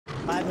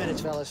5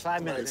 minutes, fellas.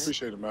 5 minutes. I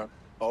appreciate it, man.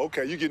 Oh,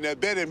 okay. You getting that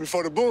bet in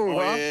before the boom,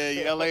 huh?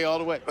 Yeah, LA all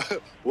the way.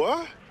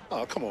 What?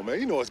 Oh, come on, man.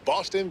 You know it's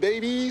Boston,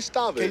 baby.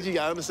 Stop it. KG,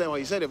 I understand why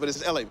you said it, but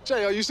it's LA.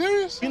 Jay, are you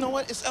serious? You know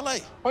what? It's LA.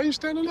 Why are you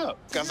standing up?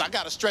 Because I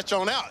got to stretch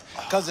on out.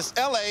 Because it's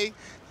LA.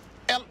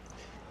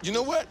 You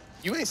know what?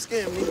 You ain't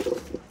scaring me.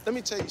 Let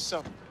me tell you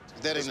something.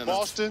 That ain't enough.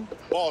 Boston,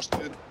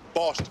 Boston,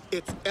 Boston.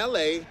 It's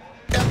LA.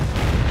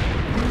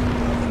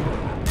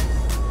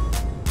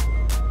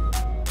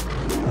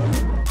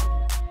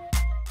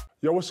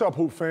 Yo, what's up,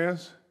 Hoop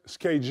fans? It's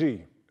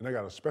KG, and I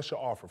got a special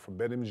offer from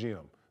BetMGM,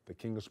 the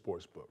king of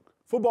sportsbook.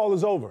 Football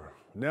is over.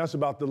 Now it's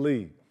about the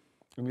league,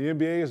 and the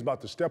NBA is about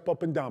to step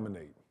up and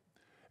dominate.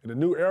 In a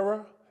new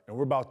era, and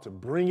we're about to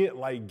bring it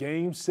like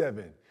Game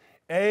 7.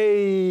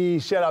 Hey,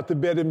 shout out to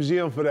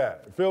BetMGM for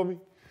that. You feel me?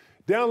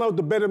 Download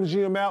the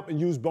BetMGM app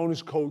and use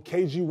bonus code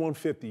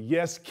KG150.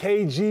 Yes,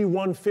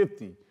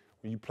 KG150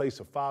 when you place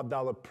a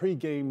 $5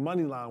 pregame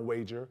moneyline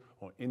wager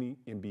on any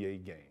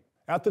NBA game.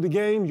 After the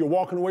game, you're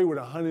walking away with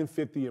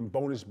 $150 in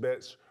bonus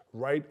bets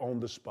right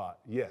on the spot.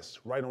 Yes,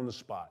 right on the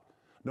spot.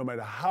 No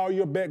matter how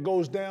your bet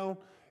goes down,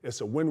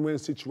 it's a win-win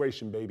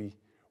situation, baby.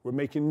 We're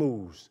making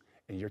moves,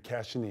 and you're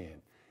cashing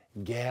in.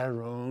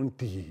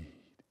 Guaranteed.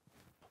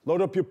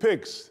 Load up your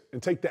picks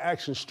and take the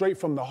action straight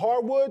from the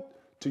hardwood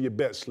to your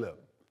bet slip.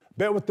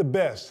 Bet with the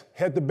best.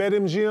 Head to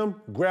BetMGM,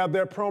 grab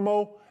that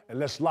promo, and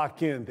let's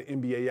lock in the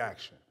NBA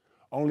action.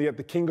 Only at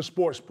the king of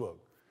sportsbook.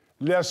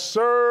 Yes,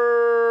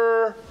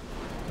 sir.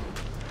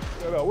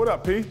 What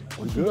up, P?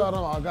 What you got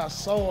on? I got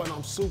soul and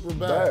I'm super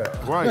bad.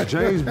 Right,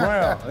 James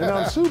Brown. And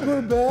I'm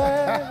super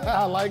bad.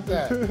 I like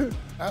that.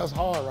 That's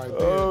hard right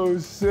there. Oh,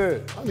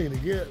 shit. I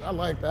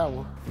like that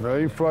one.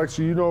 Hey, Fluxy,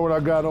 you know what I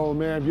got on,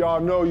 man. If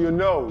y'all know, you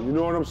know. You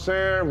know what I'm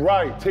saying?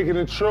 Right, taking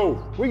the truth.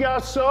 We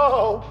got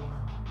soul.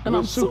 And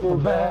I'm super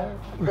bad.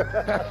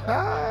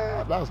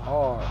 That's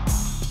hard.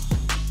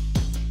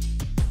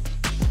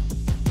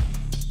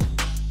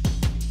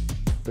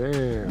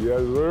 Damn. Yes,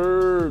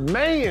 sir.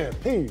 Man,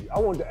 P, I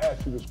wanted to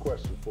ask you this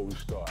question before we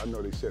start. I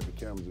know they set the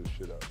cameras and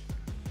shit up.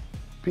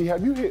 P,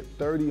 have you hit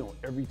 30 on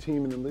every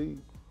team in the league?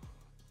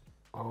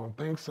 I don't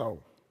think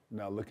so.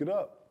 Now look it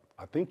up.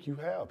 I think you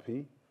have,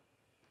 P.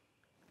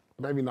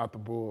 Maybe not the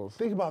Bulls.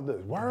 Think about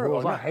this.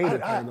 Bulls, I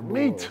hated playing the Bulls.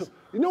 Me too.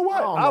 You know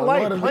what? I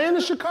like playing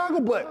in Chicago,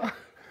 but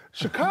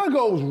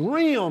Chicago's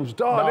rims,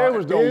 dog. It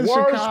was the worst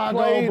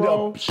play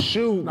to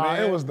shoot,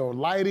 man. It was the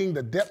lighting,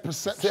 the depth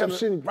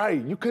perception.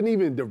 Right. You couldn't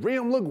even, the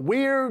rim looked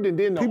weird, and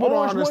then the People don't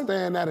orange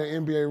understand that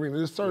in NBA arenas.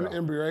 There's certain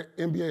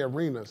NBA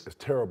arenas. It's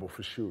terrible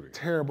for shooting.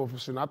 Terrible for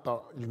shooting. I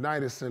thought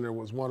United Center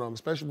was one of them,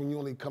 especially when you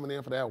only coming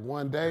in for that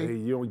one day. Hey,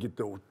 you don't get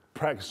the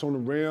practice on the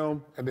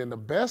rim. And then the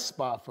best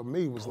spot for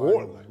me was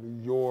like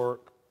New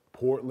York,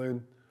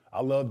 Portland.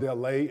 I loved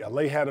LA.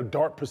 LA had a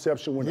dark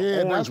perception with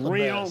the orange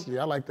rim. Best.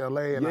 Yeah, I like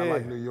LA and I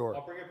like New York.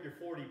 I'll bring up your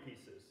 40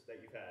 pieces that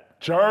you've had.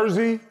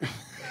 Jersey.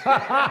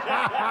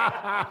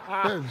 That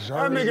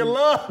nigga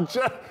love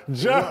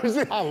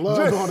Jersey. I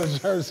love going to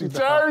Jersey.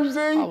 Jersey.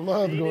 I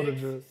love going to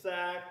Jersey.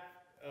 Sac,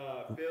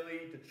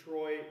 Philly,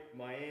 Detroit,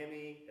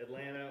 Miami,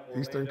 Atlanta, Orlando,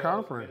 Eastern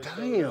Conference.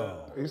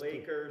 Minnesota, the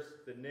Lakers,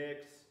 the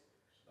Knicks,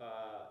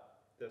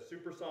 the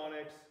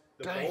Supersonics.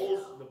 The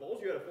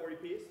Bulls, you had a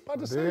 40-piece? I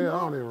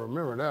don't even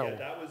remember that one. Yeah,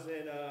 that was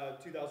in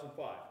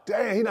 2005.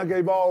 Damn, he not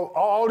gave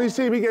all these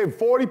teams, he gave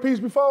 40-piece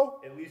before?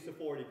 At least a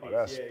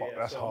 40-piece,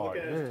 that's hard.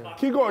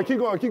 Keep going.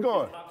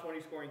 Top 20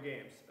 scoring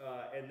games.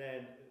 And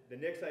then the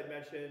Knicks I'd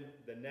mentioned,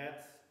 the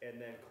Nets, and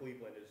then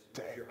Cleveland is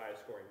your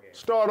highest scoring game.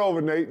 Start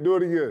over, Nate. Do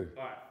it again.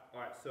 All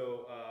right.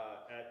 So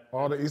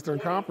all the Eastern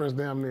Conference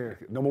damn near.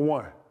 Number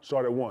one.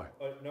 Start at one.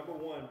 Number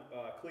one,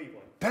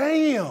 Cleveland.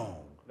 Damn.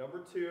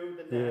 Number two,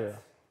 the Nets.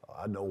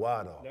 I know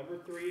why, though. Number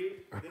three,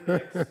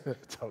 the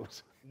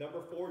Knicks.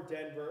 Number four,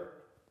 Denver.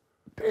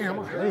 Damn,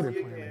 I hated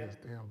playing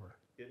against Denver.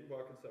 Getting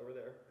buckets over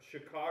there.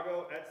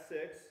 Chicago at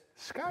 6.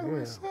 Chicago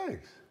at 6?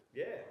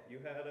 Yeah, you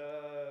had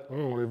I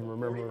don't even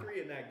remember.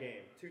 43 in that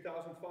game,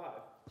 2005.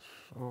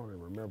 I don't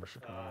even remember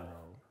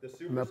Chicago. The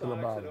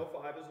Supersonics at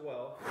 05 as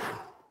well.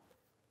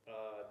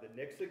 The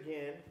Knicks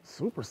again.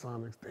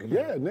 Supersonics, damn.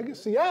 Yeah, nigga,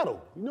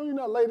 Seattle. You know you're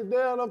not laid it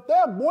down up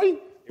there, boy.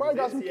 Probably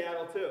got some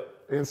Seattle too.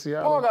 In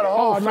Seattle. Paul got a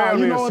whole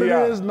family you know in what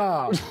Seattle. It is?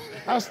 Nah.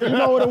 You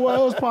know what it was?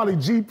 It was probably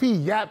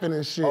GP yapping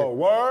and shit. Oh,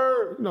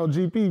 word? You know,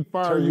 GP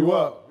firing you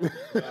up. He was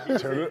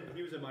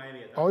in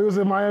Miami at that time. Oh, he was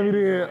in Miami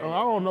then? Oh,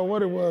 I don't know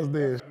what it was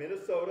then.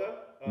 Minnesota,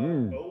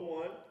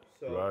 01.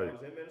 So I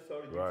was in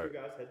Minnesota. You two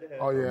guys head to head.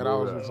 Oh, yeah, that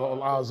was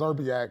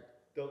Zerbiak.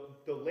 The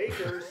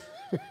Lakers,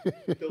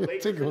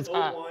 in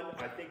 01,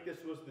 I think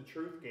this was the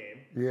truth game.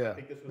 Yeah,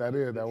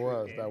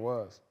 that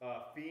was.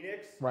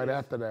 Phoenix. Right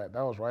after that.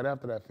 That was right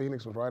after that.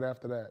 Phoenix was right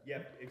after that.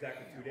 Yep,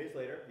 exactly 2 days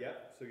later.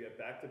 Yep, so you have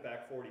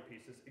back-to-back 40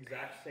 pieces.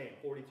 Exact same,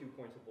 42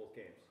 points in both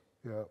games.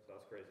 Yep. So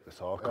that's crazy. It's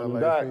all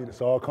coming back.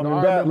 It's all coming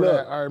I back. Remember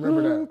Look, that. I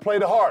remember that. Play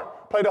the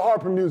harp. Play the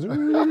harper music.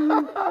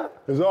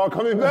 It's all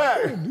coming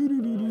back.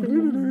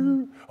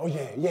 Oh,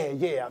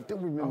 yeah. I do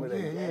remember that.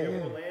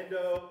 Yeah.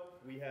 Orlando.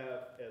 We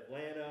have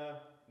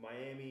Atlanta,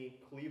 Miami,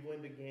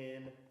 Cleveland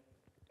again,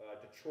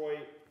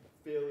 Detroit,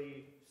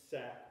 Philly,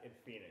 Sac,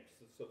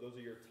 So those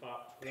are your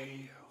top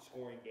 20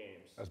 scoring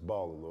games. That's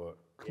baller, Lord.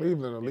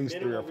 Cleveland at least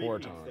 3 or Minimal 4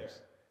 repeats times. there.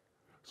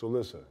 So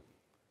listen,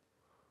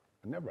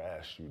 I never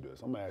asked you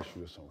this. I'm gonna ask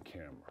you this on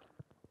camera.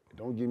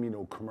 Don't give me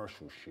no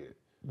commercial shit.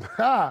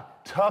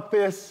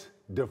 Toughest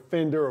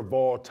defender of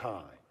all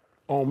time.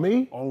 On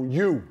me? On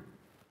you.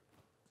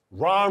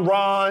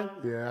 Ron.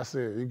 Yeah, that's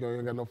it. You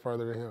ain't got no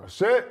further than him. That's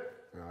it?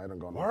 No, I don't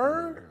go no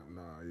Word? further than him.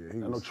 Nah, yeah, he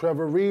Not no was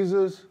Trevor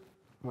Reeses.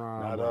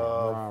 Ron.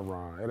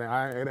 It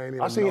ain't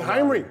even I seen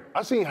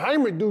nobody.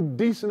 Heinrich do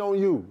decent on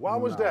you. Why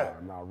was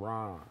that? Nah,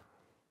 Ron.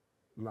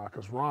 Nah,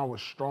 because Ron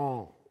was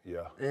strong.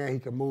 Yeah. And he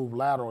could move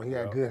lateral. He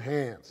had Yep. good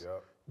hands.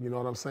 Yep. You know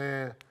what I'm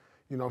saying?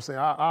 You know what I'm saying?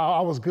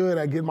 I was good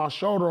at getting my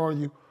shoulder on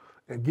you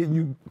and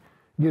getting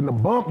to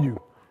bump you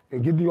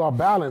and getting you off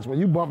balance. When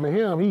you bumping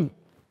him, he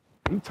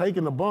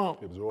taking the bump,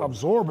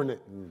 absorbing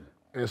it.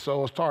 And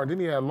so it's hard. Then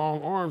he had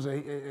long arms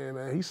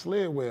and he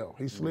slid well.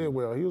 He slid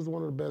well. He was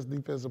one of the best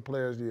defensive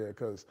players,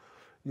 because,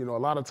 you know, a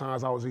lot of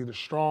times I was either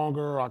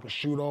stronger, or I could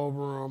shoot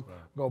over him,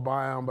 go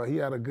by him, but he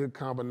had a good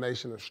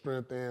combination of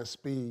strength and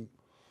speed,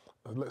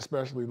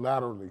 especially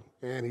laterally,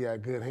 and he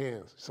had good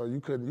hands. So you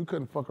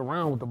couldn't fuck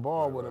around with the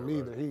ball with him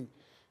either.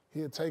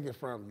 He'd take it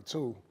from you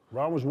too.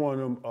 Ron was one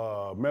of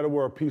them, Metta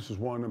World Peace was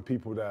one of them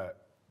people that,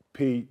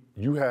 Pete,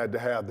 you had to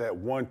have that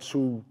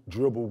 1-2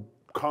 dribble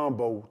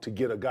combo to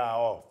get a guy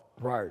off.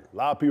 Right. A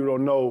lot of people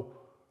don't know,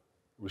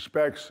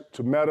 respects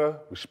to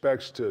Metta,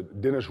 respects to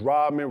Dennis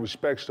Rodman,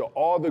 respects to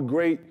all the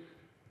great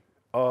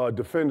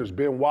defenders,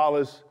 Ben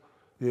Wallace.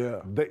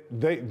 Yeah.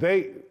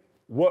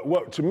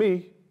 What to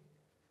me,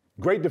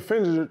 great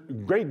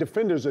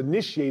defenders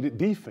initiated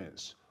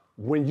defense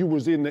when you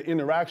was in the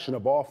interaction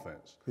of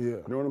offense. Yeah.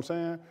 You know what I'm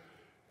saying?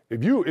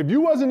 If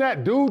you wasn't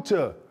that dude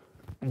to,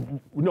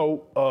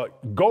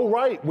 go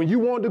right when you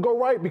wanted to go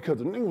right because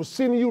the nigga was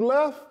sending you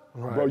left,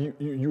 right. Bro,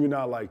 you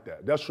not like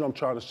that. That's what I'm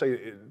trying to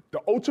say.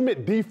 The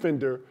ultimate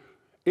defender,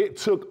 it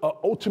took an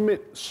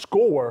ultimate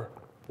scorer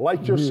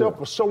like yourself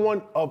or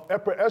someone of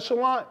upper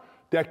echelon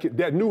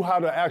that knew how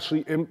to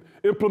actually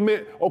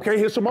implement, okay,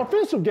 here's some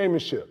offensive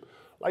gamemanship.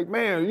 Like,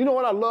 man, you know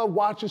what I love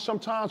watching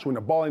sometimes? When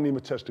the ball ain't even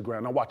touched the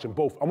ground. I'm watching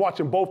both. I'm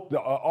watching both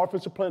the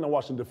offensive player and I'm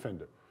watching the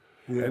defender.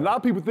 Yeah. And a lot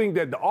of people think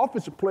that the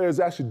offensive player is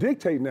actually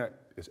dictating that.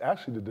 It's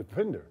actually the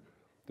defender.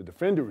 The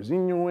defender is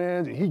in your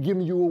hands and he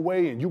giving you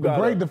away and you got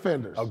great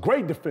defenders. A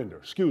great defender,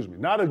 excuse me.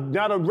 Not a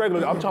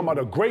regular, I'm talking about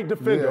a great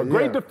defender. A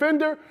great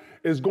defender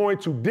is going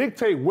to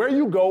dictate where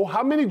you go,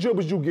 how many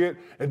dribbles you get,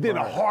 and then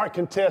a hard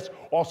contest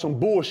or some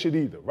bullshit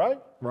either, right?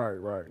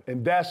 Right.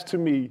 And that's, to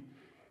me,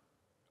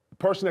 the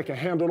person that can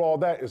handle all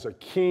that is a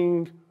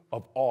king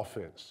of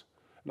offense.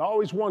 And I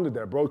always wondered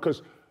that, bro,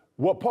 because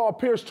what Paul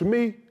Pierce to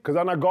me, because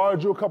I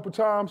guarded you a couple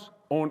times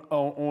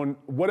on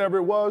whatever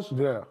it was.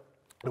 Yeah.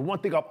 And one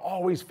thing I'm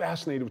always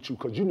fascinated with you,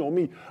 because you know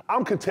me,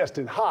 I'm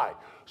contesting high.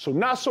 So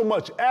not so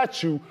much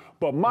at you,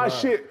 but my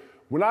shit,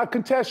 when I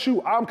contest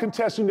you, I'm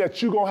contesting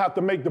that you're going to have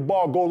to make the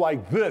ball go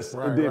like this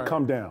and then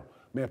come down.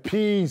 Man,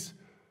 P's,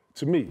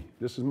 to me,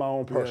 this is my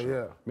own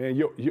personal. Man,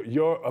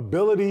 your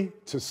ability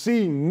to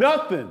see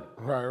nothing.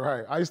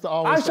 Right. I used to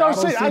always say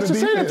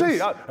that to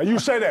you. And you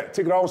say that,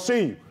 Ticket, I don't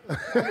see you.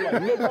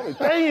 I'm like,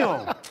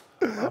 damn.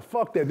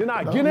 Fuck that. Then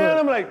I get at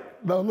him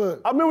like, no,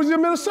 look. I remember when you was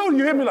in Minnesota,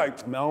 you hit me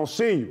like, man, I don't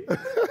see you.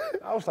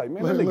 I was like,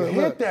 man, that nigga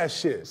hit that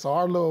shit. So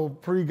our little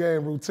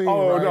pregame routine,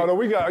 no,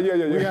 we got,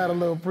 We had a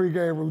little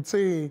pregame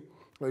routine.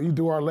 Like you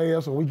do our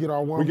layups and we get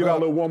our warm-up. We get our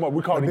little warm-up.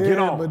 We call it get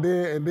on. And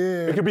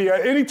then it could be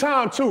at any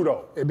time too,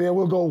 though. And then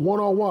we'll go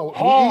one-on-one.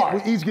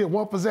 Hard. We each get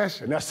one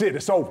possession. And that's it.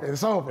 It's over.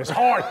 It's over. It's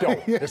hard,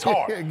 though. It's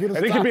hard. And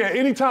it can be at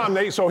any time,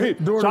 Nate. So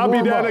I'll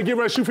be down there, get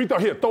ready to shoot free throw.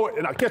 Here, throw it,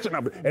 and I catch it,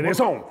 and it's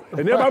on. And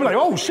everybody be like,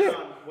 oh, shit.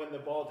 When the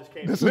ball just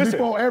came. This is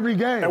before every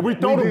game. And we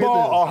throw the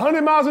ball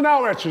 100 miles an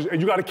hour at you, and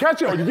you got to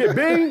catch it, or you get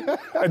bing,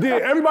 and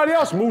then everybody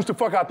else moves the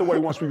fuck out the way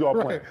once we go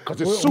playing.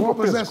 Because it's super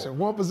physical.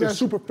 One possession. It's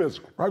super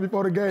physical. Right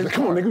before the game. Like,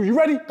 come on, nigga, you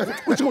ready?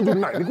 What you gonna do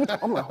tonight, nigga?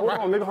 I'm like, hold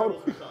on, nigga, hold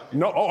on.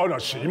 No, no,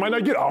 shit, you might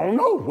not get it. I don't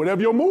know,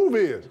 whatever your move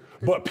is.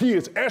 But P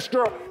is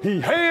extra, he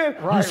hand,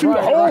 you shoot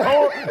the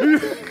whole.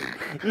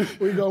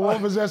 We go one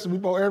possession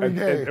before every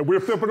game. And we're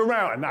flipping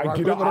around, and I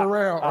get up,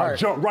 I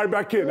jump right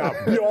back in,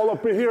 I'll be all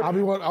up in here.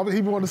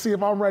 He want to see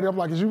if I'm ready. I'm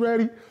like, is you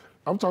ready?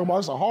 I'm talking about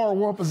it's a hard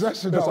one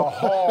possession. It's a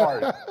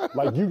hard,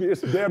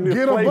 it's damn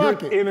near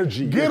flagrant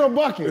energy. Get a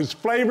bucket. It's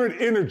flagrant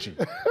energy.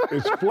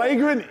 It's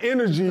flagrant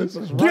energy.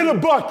 Get a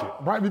bucket.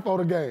 Right before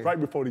the game. Right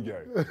before the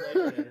game. Flagrant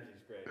energy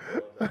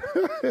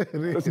is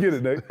great. Let's get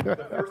it, Nate. The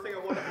first thing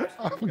I want to ask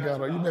you, I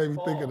forgot. You made me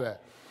think of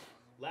that.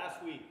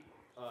 Last week,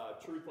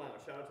 Truth Lounge.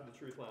 Shout out to the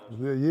Truth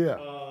Lounge. Yeah.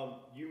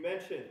 You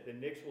mentioned the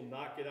Knicks will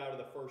not get out of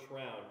the first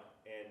round,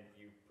 and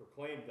you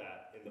proclaimed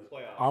that in the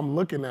playoffs. I'm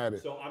looking at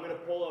it. So I'm going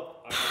to pull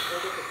up. I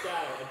pulled up the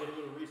stat. I did a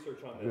little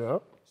research on this.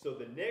 Yep. So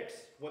the Knicks,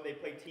 when they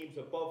play teams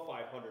above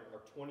 500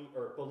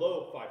 or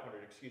below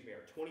 500,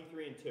 are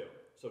 23-2.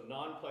 So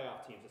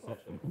non-playoff teams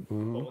essentially.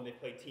 But when they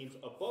play teams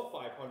above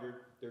 500,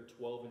 they're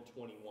 12-21.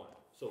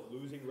 So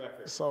losing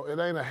record. So it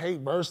ain't a hate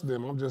versus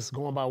them. I'm just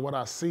going by what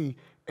I see,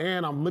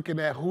 and I'm looking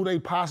at who they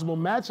possible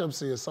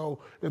matchups is. So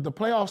if the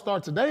playoffs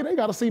start today, they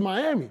got to see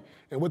Miami.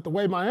 And with the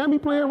way Miami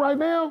playing right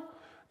now,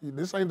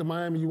 this ain't the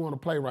Miami you want to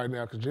play right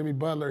now. Because Jimmy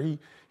Butler, you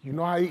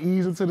know how he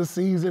eased into the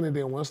season, and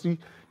then once he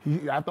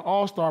after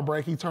All-Star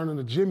break, he turned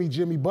into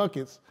Jimmy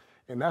buckets,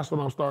 and that's what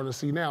I'm starting to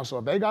see now. So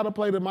if they got to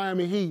play the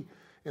Miami Heat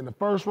in the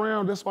first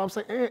round, that's what I'm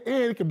saying. And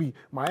it could be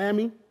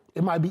Miami.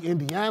 It might be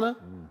Indiana.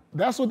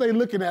 That's what they're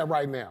looking at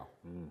right now.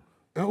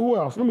 And who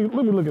else? Let me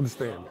look at the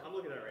stand. I'm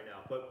looking at it right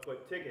now.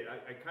 But Ticket,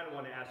 I kind of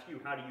want to ask you,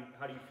 how do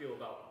you feel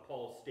about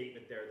Paul's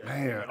statement there? That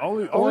Man,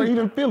 or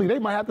even Philly. They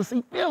might have to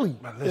see Philly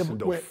if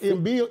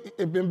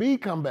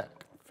Embiid come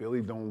back.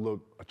 Philly don't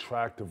look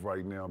attractive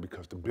right now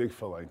because the big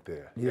fella ain't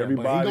there. Yeah, but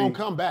he gonna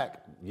come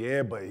back.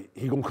 Yeah, but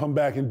he gonna come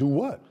back and do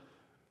what?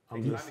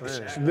 I'm just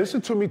saying.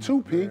 Listen to me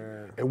too, P.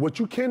 And what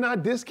you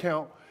cannot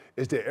discount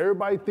is that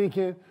everybody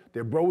thinking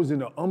that bro is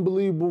in an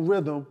unbelievable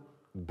rhythm.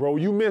 Bro,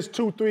 you miss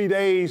 2-3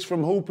 days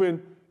from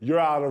hooping, you're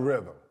out of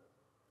rhythm.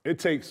 It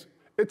takes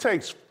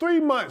 3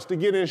 months to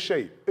get in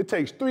shape. It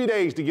takes 3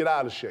 days to get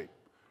out of shape.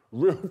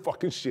 Real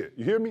fucking shit.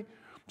 You hear me?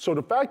 So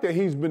the fact that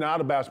he's been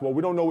out of basketball,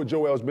 we don't know what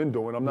Joel's been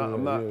doing. I'm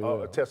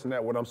not attesting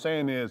that. What I'm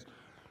saying is,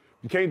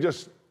 you can't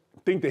just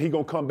think that he's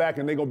gonna come back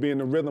and they're gonna be in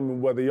the rhythm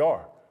of where they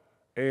are.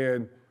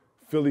 And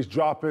Philly's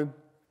dropping,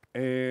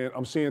 and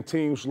I'm seeing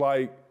teams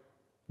like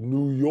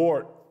New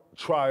York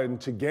trying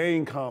to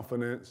gain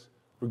confidence,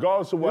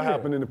 regardless of what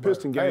happened in the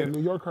Piston game. Hey,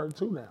 New York hurt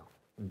too now.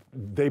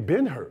 They've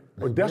been hurt.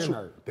 But that's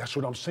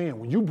what I'm saying.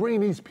 When you bring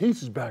these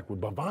pieces back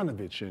with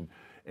Bogdanovich and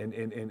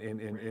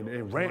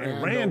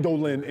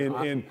Randall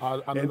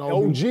and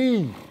OG,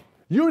 you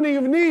don't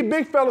even need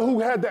big fella who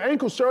had the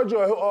ankle surgery.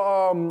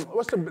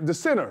 What's the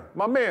center?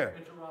 My man,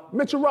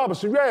 Mitchell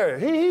Robinson. Yeah,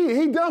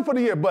 he done for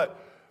the year. But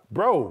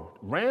bro,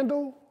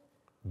 Randall,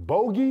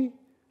 Bogey,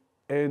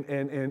 and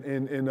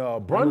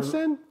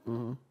Brunson.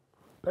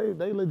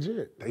 They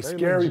legit. They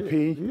scary, legit.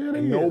 P. Yeah,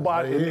 and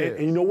nobody.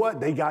 And you know what?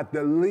 They got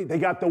the league. They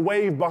got the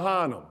wave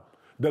behind them.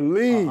 The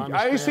league.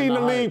 I ain't seen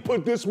the league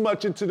put this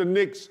much into the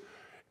Knicks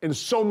in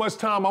so much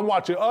time. I'm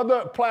watching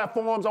other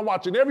platforms. I'm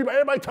watching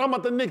everybody talking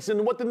about the Knicks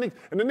and what the Knicks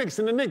and the Knicks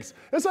and the Knicks.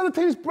 There's other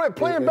teams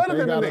playing better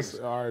than the Knicks.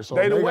 All right, so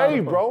they the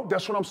wave, bro.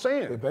 That's what I'm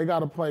saying. If they got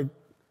to play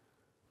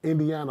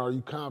Indiana, are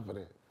you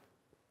confident?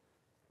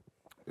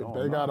 If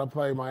they got to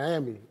play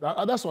Miami,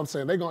 that's what I'm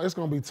saying. It's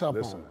going to be tough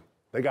on them.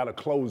 They got a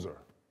closer.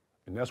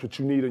 And that's what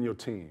you need in your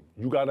team.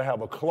 You got to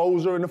have a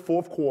closer in the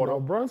fourth quarter.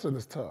 No, Brunson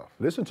is tough.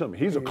 Listen to me.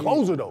 He's a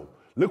closer, though.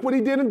 Look what he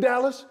did in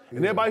Dallas. And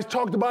everybody's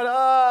talked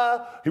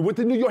about, he went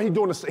to New York.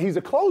 He's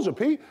a closer,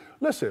 P.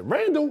 Listen,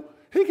 Randall,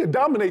 he can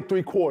dominate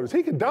 3 quarters.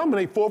 He can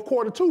dominate fourth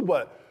quarter, too.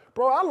 But,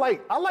 bro, I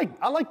like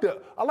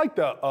the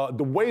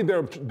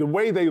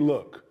way they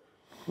look.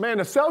 Man,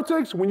 the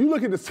Celtics, when you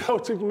look at the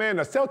Celtics, man,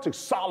 the Celtics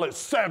solid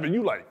 7.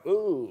 You like,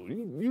 oh,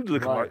 you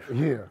looking like.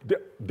 Yeah.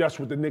 That's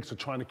what the Knicks are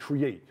trying to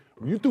create.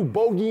 You threw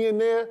Bogey in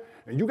there,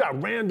 and you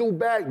got Randall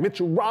back.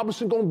 Mitchell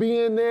Robinson gonna be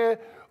in there.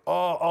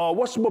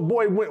 What's my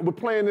boy we're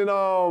playing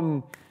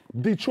in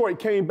Detroit?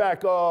 Came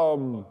back.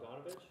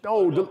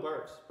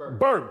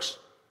 Burks.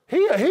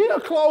 He a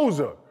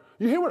closer.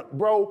 You hear what,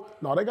 bro?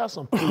 No, they got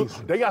some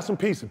pieces. They got some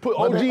pieces. Put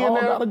OG in there. They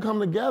all got to come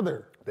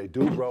together. They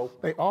do, bro.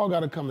 They all got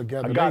to come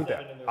together. I got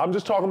that. I'm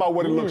just talking about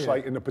what it looks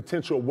like and the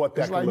potential of what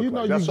that can look like. You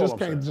know, That's you just all I'm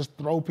can't saying. just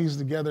throw pieces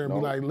together and be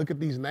like, look at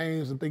these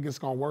names and think it's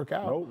gonna work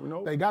out.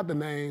 No. They got the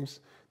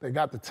names. They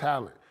got the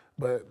talent,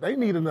 but they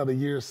need another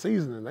year's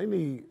seasoning. They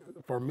need,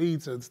 for me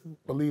to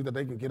believe that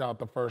they can get out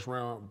the first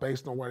round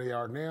based on where they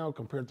are now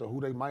compared to who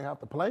they might have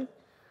to play.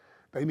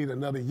 They need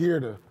another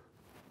year to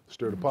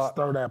stir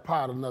that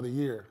pot another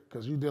year,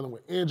 because you're dealing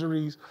with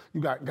injuries.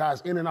 You got guys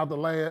in and out the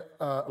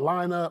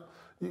lineup.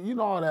 You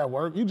know all that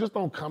work. You just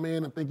don't come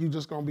in and think you're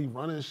just going to be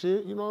running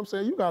shit. You know what I'm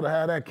saying? You got to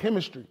have that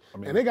chemistry.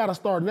 And they got to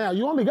start now.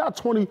 You only got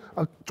 20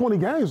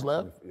 games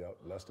left. Yeah,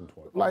 less than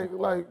 20.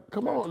 Like,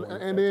 come on.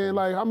 20, and then,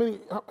 like, how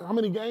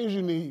many games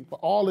you need for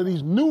all of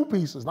these new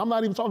pieces? I'm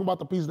not even talking about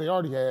the pieces they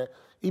already had.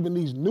 Even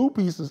these new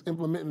pieces,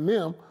 implementing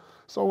them.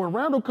 So when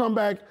Randall come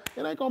back,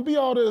 it ain't going to be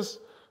all this,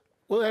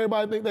 what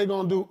everybody think they're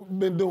going to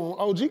been doing.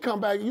 OG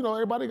come back, you know,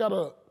 everybody got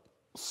to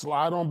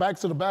slide on back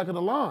to the back of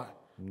the line.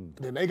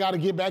 Then they got to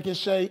get back in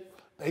shape.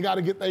 They got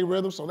to get their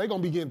rhythm, so they're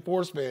going to be getting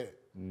force-fed.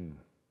 You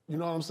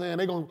know what I'm saying?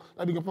 They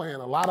be playing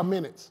a lot of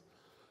minutes.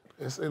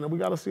 And we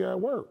got to see how it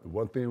works.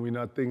 One thing we're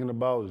not thinking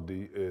about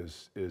is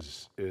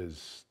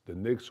the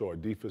Knicks are a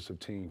defensive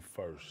team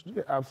first.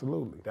 Yeah,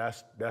 absolutely.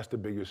 That's the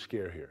biggest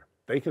scare here.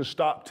 They can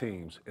stop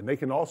teams, and they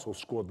can also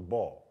score the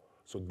ball.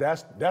 So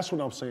that's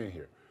what I'm saying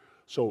here.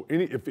 So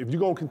if you're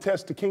going to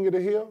contest the king of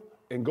the hill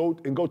and go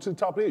to the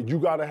top of the hill, you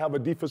got to have a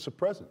defensive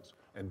presence.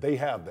 And they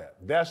have that.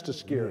 That's the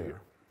scare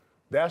here.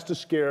 That's the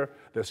scare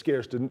that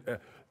scares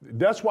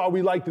That's why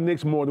we like the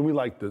Knicks more than we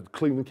like the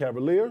Cleveland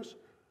Cavaliers.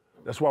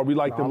 That's why we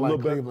like them a little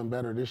bit. I like Cleveland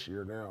better this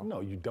year now. No,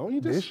 you don't.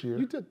 You just this year.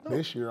 No.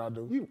 This year I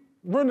do. You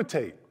run the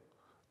tape.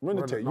 Run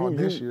the tape.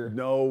 This year.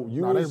 No,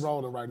 they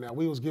rolling right now.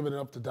 We was giving it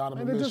up to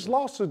Donovan. And they just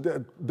lost to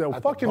the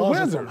fucking buzzer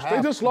Wizards. from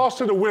They just lost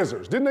to the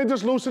Wizards. Didn't they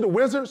just lose to the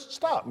Wizards?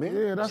 Stop, man.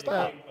 Yeah, that's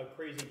that. A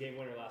crazy game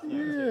winner last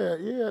night.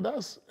 Yeah,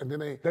 that's and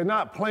then They're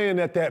not playing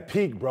at that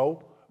peak,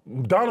 bro.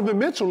 Donovan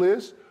Mitchell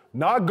is.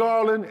 Not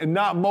Garland and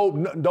not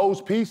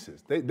those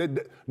pieces. They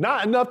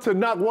not enough to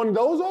knock one of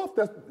those off.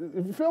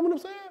 You feel what I'm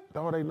saying?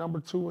 No, they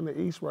number 2 in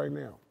the East right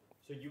now.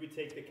 So you would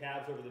take the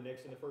Cavs over the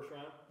Knicks in the first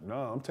round? No,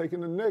 I'm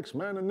taking the Knicks,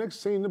 man. The Knicks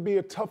seem to be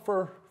a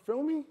tougher,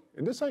 feel me?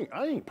 And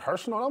I ain't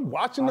personal. I'm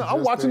watching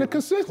the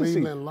consistency.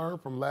 Cleveland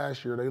learned from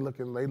last year. They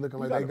looking like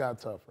they got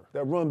tougher.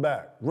 They're run it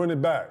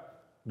back.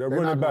 They're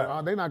running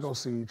back. They're not gonna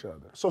see each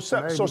other. So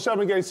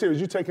 7-game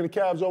series. You taking the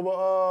Cavs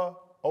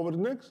over the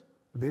Knicks?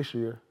 This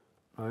year,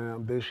 I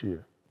am this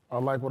year. I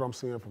like what I'm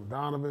seeing from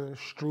Donovan.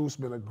 Struce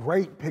been a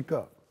great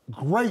pickup.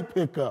 Great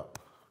pickup.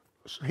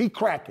 He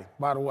cracking,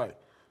 by the way.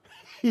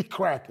 He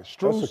cracking.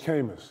 Struce.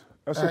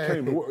 That's a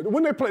Camus.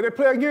 When they play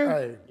again?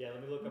 Hey. Yeah,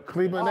 let me look up.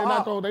 Cleveland,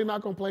 they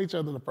not gonna play each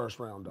other in the first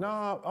round, though.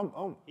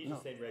 No, He's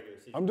just saying regular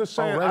season. I'm just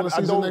saying,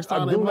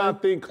 I do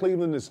not think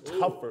Cleveland is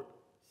tougher.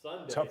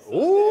 Sunday.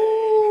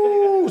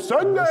 Ooh,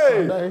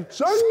 Sunday.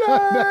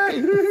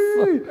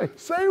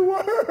 Say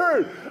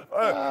word.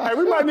 Hey,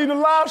 we might need a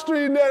live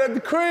stream that at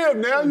the crib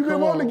now. You've been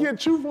wanting to get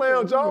Truth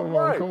Lounge all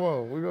right. Come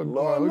on. We're gonna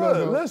Lord,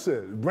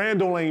 listen,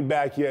 Randall ain't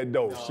back yet,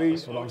 though. See?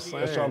 That's what I'm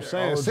saying. That's what I'm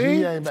saying. OG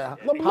See? ain't back.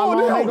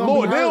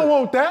 Lord, they don't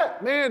want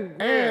that. Man.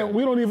 And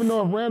we don't even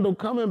know if Randall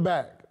coming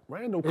back.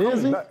 Randall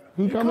coming back.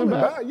 He coming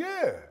back?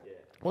 Yeah.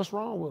 What's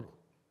wrong with him?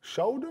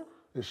 Shoulder?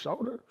 His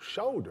shoulder?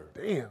 Shoulder.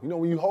 Damn. You know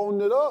when you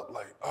holding it up,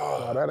 like,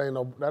 Nah, that ain't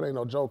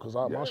no joke,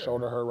 because my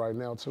shoulder hurt right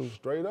now, too.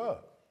 Straight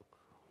up.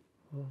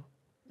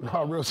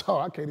 No, real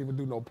talk, I can't even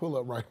do no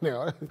pull-up right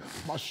now.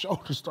 My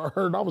shoulder started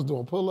hurting. I was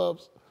doing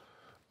pull-ups.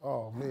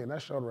 Oh, man,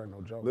 that shoulder ain't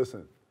no joke.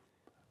 Listen,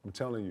 I'm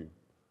telling you,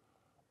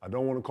 I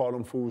don't want to call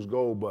them fools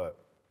gold, but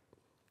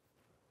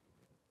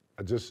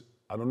I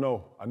don't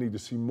know. I need to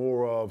see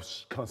more of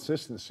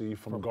consistency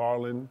from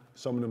Garland,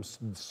 some of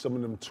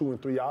them 2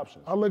 and 3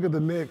 options. I look at the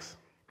Knicks.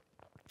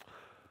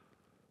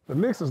 The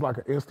Knicks is like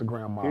an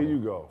Instagram model. Here you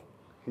go.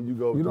 You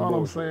know what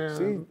I'm saying?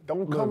 See,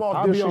 don't come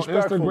off disrespectful,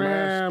 I'll be on Instagram,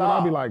 man. and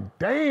I'll be like,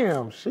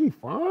 damn, she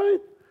fine.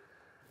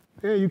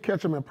 Then you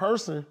catch them in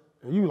person,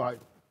 and you like,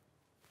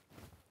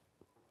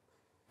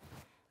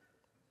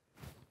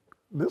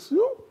 this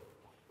you?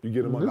 You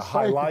get them on the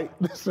highlight.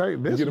 This you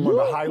get them on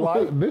the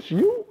highlight. This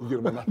you? You get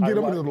them on the highlight. Get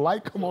them in the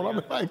light. Come on,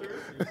 I'm like,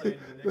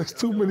 there's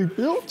too many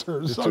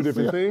filters. It's 2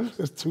 different things?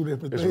 It's 2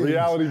 different things. It's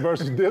reality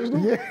versus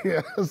digital?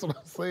 Yeah, that's what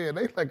I'm saying.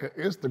 They like an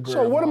Instagram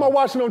So what am I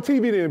watching on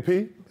TV then,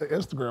 P? The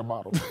Instagram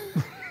model.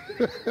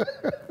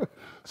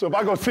 So if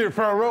I go sit in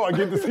front row, I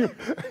get to see.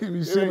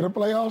 You see in the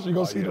playoffs, you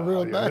gonna see the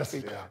real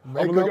thing.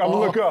 I'm gonna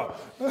look up.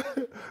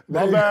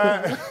 My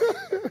bad.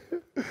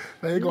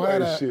 They ain't gonna have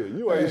that. Shit.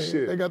 You ain't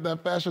shit. They got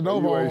that Fashion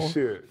Nova You on. ain't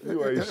shit.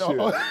 You ain't shit.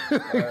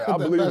 I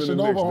believe in the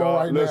Knicks, dog.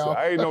 Right Listen, now.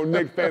 I ain't no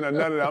Knicks fan or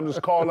none of that. I'm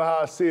just calling how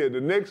I see it. The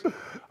Knicks,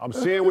 I'm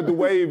seeing what the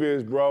wave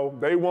is, bro.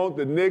 They want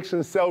the Knicks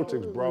and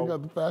Celtics, bro. You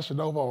got the Fashion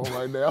Nova on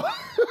right now.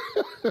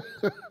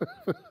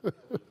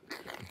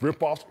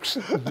 Rip off.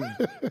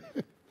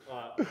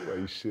 You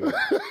ain't shit.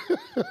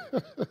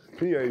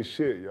 P ain't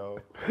shit, yo.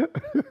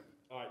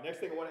 All right, next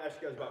thing I want to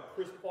ask you guys about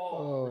Chris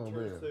Paul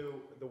returns to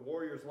the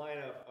Warriors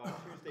lineup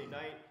Tuesday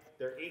night.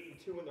 They're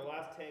 8-2 in their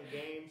last 10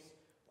 games.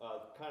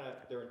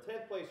 They're in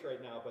 10th place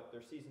right now, but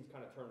their season's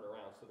kind of turned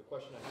around. So the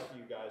question I have for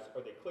you guys,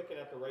 are they clicking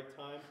at the right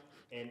time?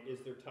 And is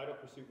their title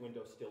pursuit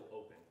window still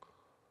open?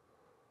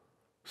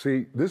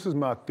 See, this is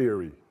my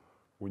theory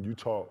when you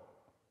talk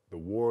the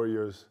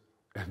Warriors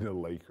and the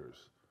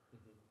Lakers.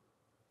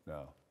 Mm-hmm.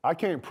 Now, I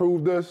can't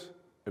prove this,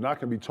 and I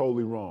can be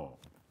totally wrong.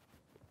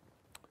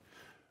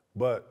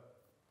 But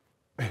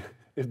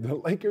if the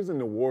Lakers and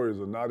the Warriors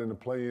are not in the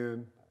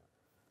play-in,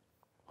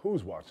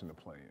 who's watching the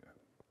play-in?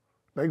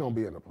 They gonna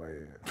be in the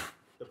play-in.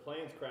 The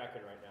play-in's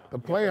cracking right now.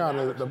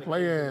 The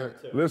play-in.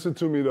 Listen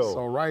to me though.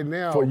 So right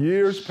now, for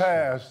years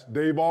past,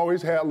 they've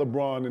always had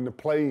LeBron in the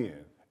play-in,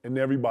 and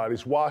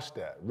everybody's watched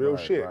that. Real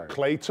shit. Right.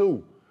 Klay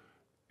too.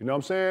 You know what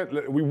I'm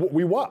saying?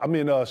 We watch. I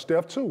mean,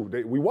 Steph too.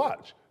 We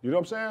watch. You know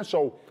what I'm saying?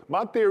 So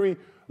my theory,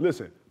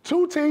 listen,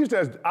 2 teams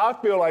that I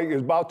feel like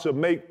is about to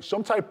make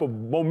some type of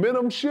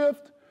momentum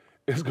shift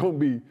is going to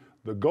be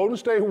the Golden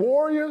State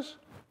Warriors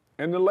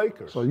and the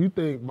Lakers. So you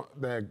think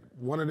that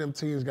one of them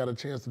teams got a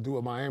chance to do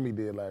what Miami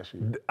did last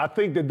year? I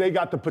think that they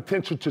got the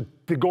potential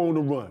to go on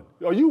the run.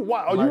 Are you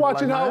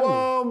watching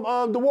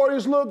how the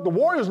Warriors look? The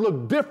Warriors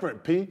look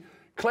different, P.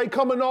 Klay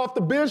coming off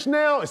the bench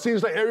now. It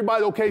seems like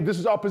everybody, okay, this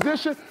is our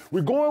position.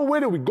 We're going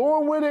with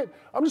it.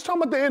 I'm just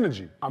talking about the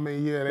energy. I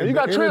mean, yeah. And you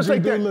got to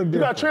translate that. You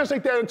got to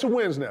translate that into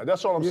wins now.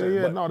 That's all I'm saying.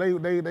 Yeah, but no,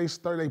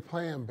 they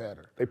playing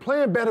better. They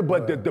playing better,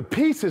 but the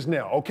pieces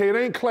now, okay, it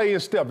ain't Klay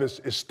and Steph.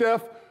 It's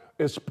Steph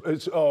it's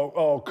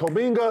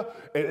Kuminga,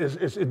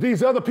 it's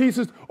these other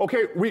pieces.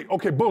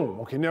 Okay, boom.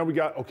 Okay, now we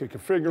got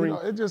configuring. You know,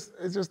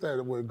 it's just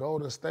that with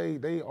Golden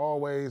State, they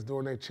always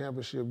during their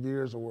championship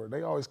years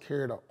they always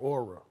carried an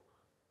aura.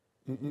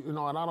 You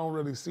know, and I don't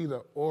really see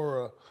the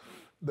aura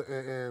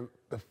and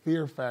the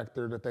fear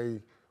factor that they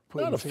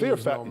put. Not a fear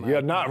factor.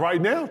 Yeah, not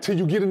right now. Till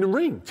you get in the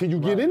ring. Till you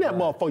get in that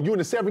motherfucker. You in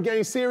a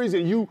 7-game series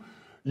and you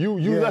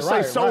let's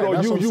say Soto,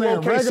 right. you regular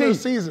OKC.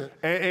 Season.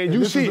 And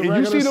you see them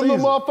little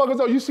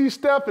motherfuckers, you see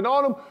Steph and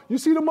all them, you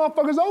see the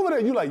motherfuckers over there.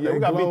 You like, yeah, we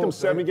gotta beat them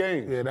 7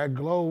 games. Yeah, that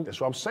glow. That's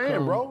what I'm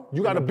saying, bro.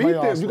 You gotta beat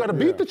them. You gotta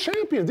beat the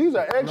champions. These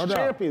are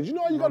ex-champions. You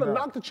know how you gotta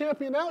knock the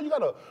champion out? You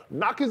gotta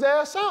knock his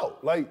ass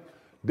out. Like,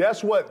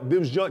 that's what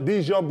these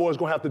young boys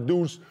gonna have to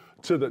do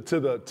to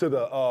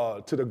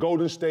the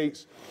Golden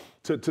States,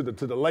 to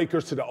the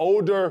Lakers, to the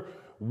older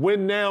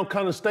win now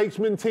kind of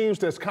statesman teams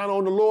that's kind of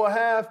on the lower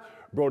half.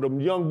 Bro,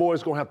 them young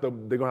boys they're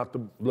gonna have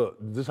to look.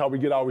 This is how we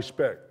get our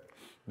respect. You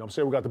know what I'm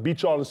saying? We got to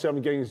beat y'all in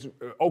 7 games.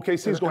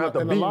 OKC's gonna have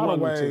to beat one of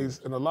them teams.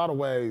 In a lot of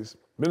ways,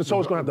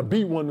 Minnesota's gonna have to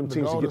beat one of them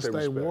teams to get their respect. The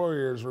Golden State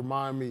Warriors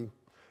remind me,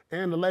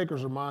 and the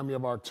Lakers remind me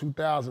of our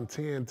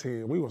 2010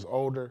 team. We was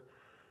older,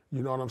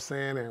 you know what I'm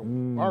saying?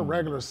 And our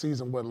regular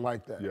season wasn't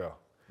like that. Yeah.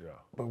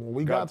 But when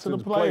we got to the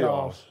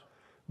playoffs,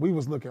 we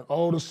was looking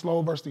old and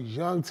slow versus these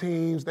young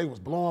teams. They was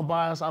blowing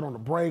by us out on the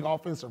break,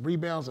 offensive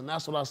rebounds, and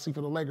that's what I see for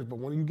the Lakers. But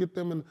when you get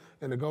them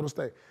in the Golden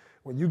State,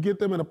 when you get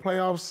them in a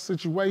playoff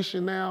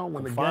situation now,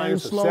 when the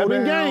games slow down,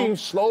 7 games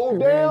slow down,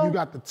 then you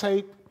got the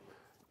tape,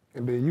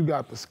 and then you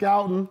got the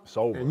scouting, it's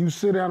over. And you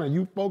sit down and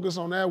you focus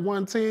on that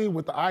one team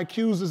with the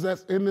IQs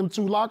that's in them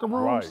 2 locker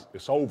rooms. Right,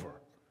 it's over.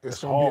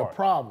 It's gonna be a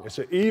problem. It's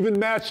an even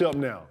matchup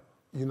now.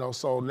 You know,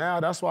 so now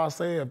that's why I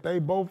say if they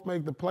both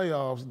make the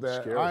playoffs,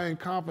 that Scary. I ain't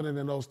confident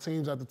in those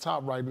teams at the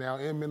top right now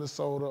in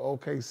Minnesota,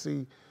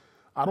 OKC.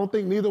 I don't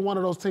think neither one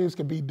of those teams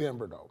can beat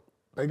Denver, though.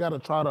 They got to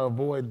try to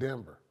avoid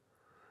Denver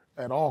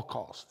at all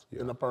costs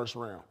in the first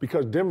round.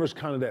 Because Denver's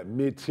kind of that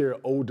mid-tier,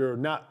 older,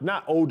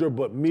 not older,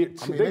 but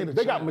mid. I mean,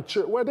 they got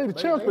mature. Well, they the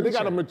champs, but they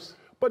got a mature.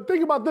 But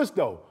think about this,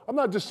 though. I'm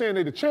not just saying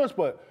they the champs,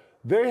 but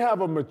they have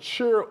a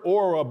mature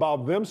aura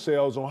about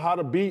themselves on how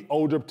to beat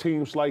older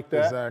teams like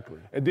that. Exactly.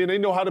 And then they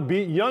know how to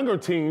beat younger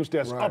teams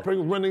that's up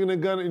and running the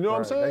gun. You know what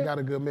I'm saying? They got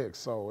a good mix.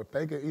 So if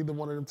they can, either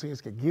one of them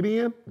teams can get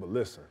in. But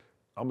listen,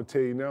 I'm going to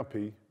tell you now,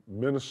 P,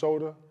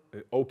 Minnesota,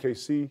 and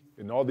OKC,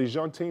 and all these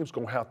young teams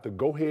going to have to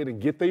go ahead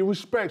and get their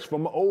respects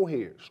from the old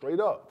head, straight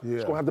up. Yeah.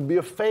 It's going to have to be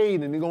a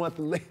fade, and they're going to have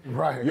to lay.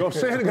 Right. You know what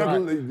I'm saying? They got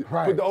to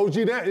put the OG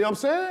down. You know what I'm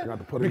saying? You got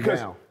to put it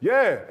down.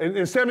 Yeah,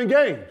 in 7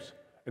 games.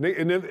 And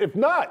if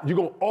not, you're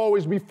going to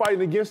always be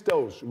fighting against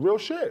those. Real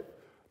shit.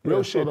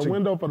 Real shit. So the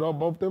window for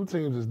both them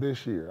teams is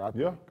this year, I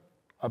think.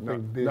 I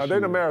think this year. Now, they're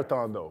in a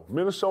marathon, though.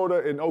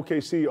 Minnesota and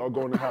OKC are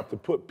going to have to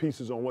put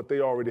pieces on what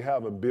they already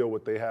have and build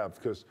what they have,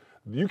 because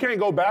you can't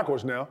go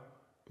backwards now.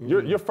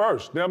 You're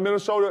first. Now,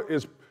 Minnesota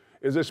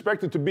is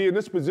expected to be in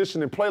this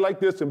position and play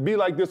like this and be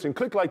like this and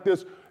click like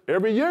this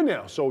every year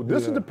now. So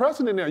this is the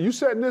precedent now. You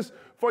setting this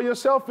for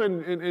yourself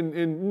and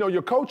you know,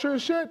 your culture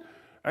and shit.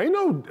 Ain't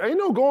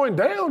no going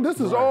down. This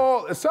is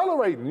all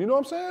accelerating. You know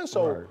what I'm saying?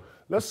 So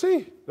let's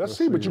see. Let's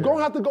see. But you're going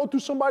to have to go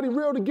through somebody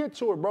real to get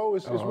to it, bro.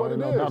 It's what it is.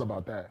 No doubt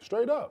about that.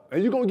 Straight up.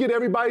 And you're going to get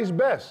everybody's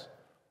best.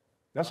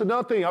 That's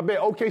another thing. I bet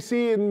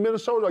OKC and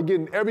Minnesota are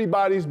getting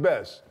everybody's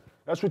best.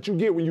 That's what you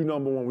get when you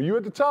number one. When you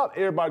at the top,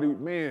 everybody,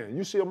 man,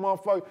 you see a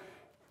motherfucker,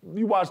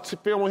 you watch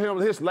film with him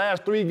his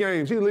last 3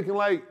 games. He looking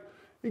like,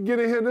 he get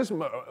in here, this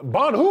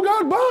Bonner. Who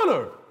got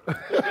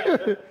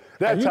Bonner?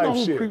 That you type know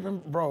who shit. Creeping,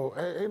 bro,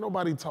 ain't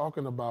nobody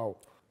talking about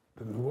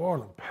the New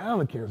Orleans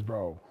Pelicans,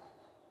 bro.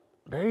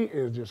 They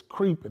is just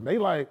creeping. They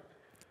like,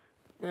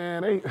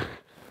 man,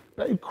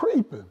 they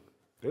creeping.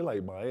 They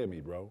like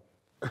Miami, bro.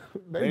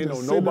 They ain't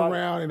just sitting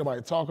around, ain't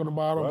nobody talking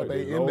about them,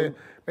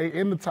 but they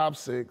in the top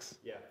 6.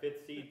 Yeah,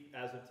 5th seed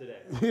as of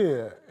today.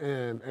 Yeah,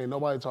 and ain't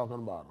nobody talking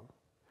about them.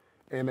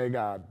 And they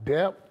got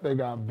depth, they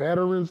got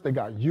veterans, they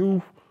got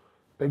youth,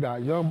 they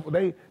got young.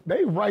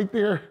 They right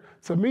there.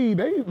 To me,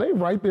 they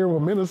right there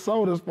with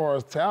Minnesota as far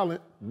as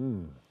talent.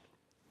 You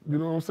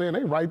know what I'm saying?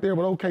 They right there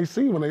with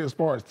OKC as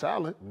far as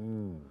talent.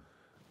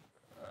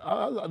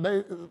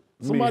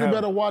 Somebody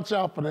better watch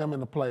out for them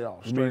in the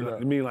playoffs.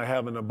 You mean like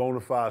having a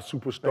bona fide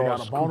superstar? They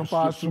got a bona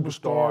fide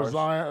superstar,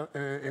 Zion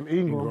and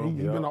Ingram.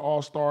 He's been an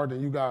all-star. Then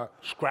you got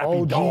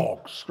Scrappy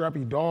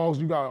dogs.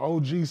 You got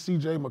OG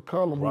CJ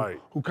McCollum,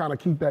 who kind of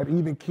keep that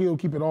even keel,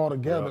 keep it all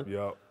together.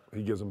 Yep.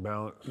 He gives them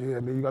balance. Yeah,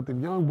 and then you got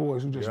them young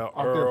boys who just out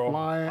there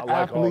flying,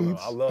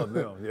 athletes. I love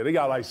them. Yeah, they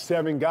got like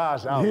 7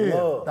 guys out.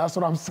 Yeah, that's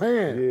what I'm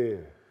saying.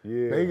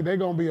 Yeah. They're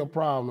going to be a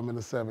problem in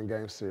the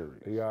 7-game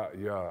series. We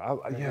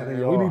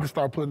need to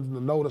start putting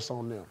the notice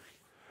on them.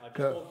 Just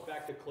going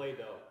back to Klay,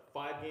 though.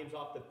 5 games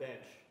off the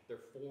bench. They're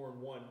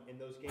 4-1 in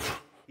those games.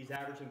 He's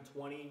averaging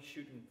 20,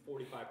 shooting 45%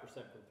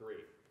 from 3.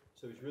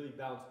 So he's really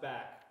bounced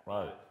back,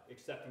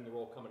 accepting the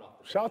role coming off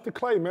the bench. Shout out to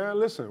Klay, man.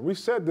 Listen, we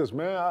said this,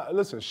 man.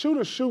 Listen,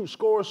 shooter shoot,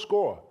 score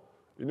score.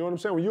 You know what I'm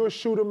saying? When you're a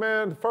shooter,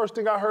 man, the first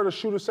thing I heard a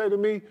shooter say to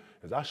me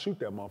is, I shoot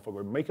that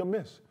motherfucker, make him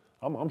miss.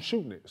 I'm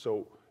shooting it.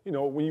 So you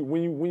know,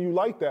 when you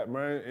like that,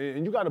 man,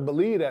 and you got to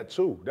believe that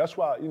too. That's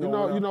why, you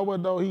know. You know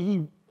what though?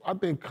 I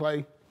think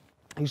Klay,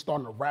 he's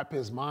starting to wrap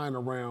his mind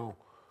around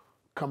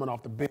coming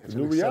off the bench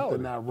and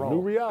accepting that role.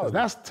 New reality. 'Cause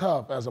that's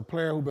tough as a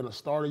player who's been a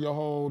starter your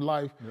whole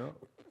life.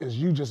 Is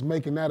you just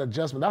making that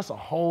adjustment. That's a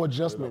whole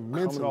adjustment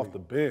mentally. Coming off the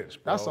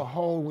bench, bro. That's a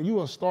whole, when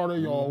you a starter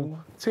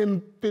your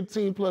 10,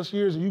 15 plus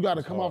years and you got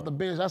to come off the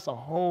bench, that's a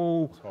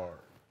whole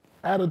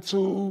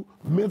attitude,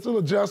 mental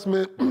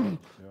adjustment,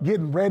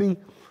 getting ready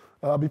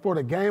before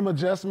the game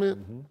adjustment.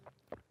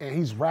 And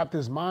he's wrapped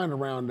his mind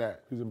around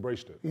that. He's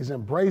embraced it. He's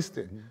embraced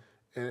it.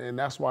 And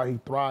that's why he's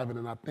thriving.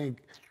 And I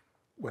think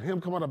with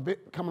him coming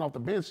off the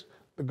bench,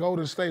 the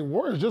Golden State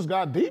Warriors just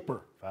got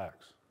deeper.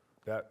 Facts.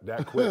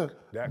 That quick.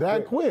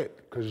 That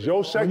quick. Because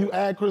your second. When you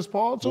add Chris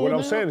Paul to it. What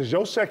I'm saying is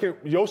your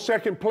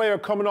second player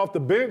coming off the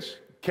bench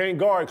can't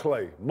guard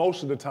Klay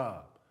most of the time.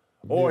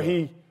 Or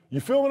you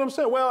feel what I'm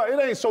saying? Well,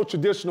 it ain't so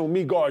traditional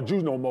me guard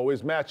you no more.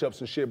 It's matchups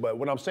and shit. But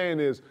what I'm saying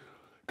is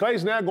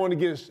Klay's now going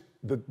against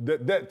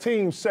that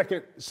team's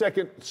second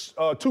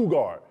two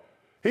guard.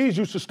 He's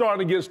used to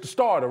starting against the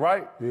starter,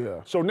 right?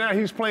 Yeah. So now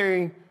he's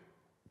playing.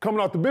 Coming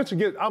off the bench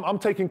again, I'm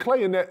taking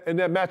Klay in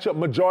that matchup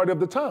majority of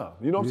the time.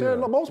 You know what I'm saying?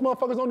 Like, most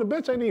motherfuckers on the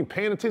bench ain't even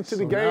paying attention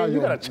to the game.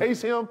 You gotta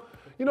chase him.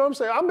 You know what I'm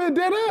saying? I'm in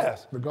dead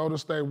ass. The Golden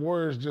State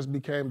Warriors just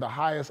became the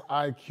highest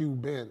IQ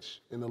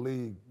bench in the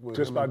league.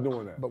 Just by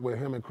doing that. But with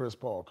him and Chris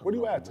Paul. What do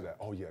you add to that?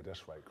 Oh yeah,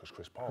 that's right, because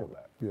Chris Paul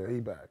back. Yeah,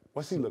 he back.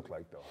 What's he look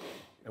like though?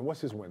 And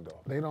what's his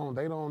window? They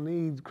don't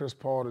need Chris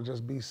Paul to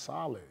just be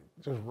solid.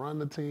 Just run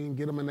the team,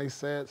 get them in their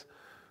sets,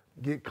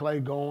 get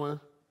Klay going.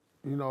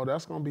 You know,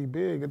 that's gonna be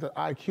big. It's the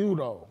IQ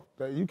though.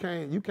 That you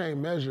can't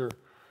measure,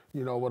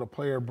 you know, what a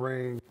player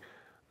bring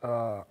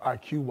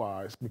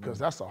IQ-wise, because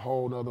that's a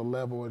whole nother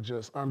level of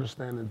just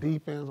understanding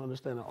defense,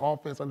 understanding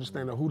offense,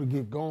 understanding who to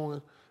get going.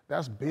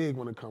 That's big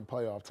when it comes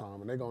playoff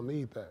time, and they're gonna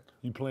need that.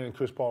 You playing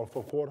Chris Paul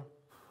fourth quarter?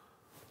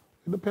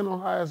 It depends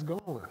on how it's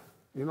going.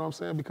 You know what I'm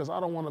saying? Because I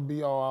don't want to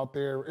be all out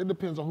there. It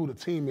depends on who the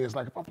team is.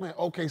 Like if I'm playing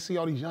OKC,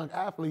 all these young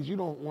athletes, you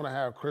don't want to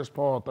have Chris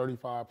Paul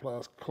 35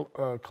 plus,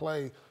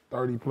 Klay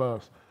 30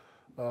 plus.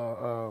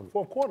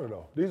 Fourth quarter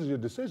though. These are your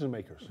decision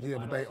makers. Yeah,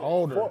 but they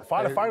older.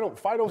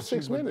 Final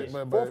 6 minutes.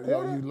 Fourth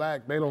quarter.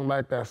 They don't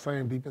lack that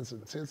same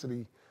defensive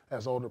intensity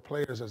as older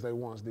players as they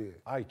once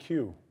did.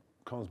 IQ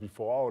comes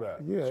before all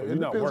that. Yeah, so it you're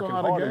not depends working on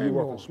how the harder, game you're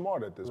working goes.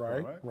 smart at this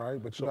point, right?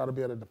 Right, but you got to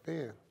be able to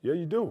defend. Yeah,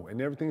 you do, and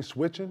everything's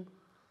switching.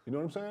 You know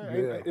what I'm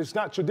saying? Yeah. It's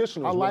not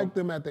traditional. I like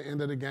them at the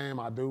end of the game.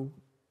 I do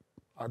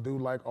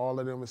like all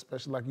of them,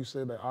 especially like you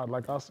said,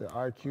 like I said,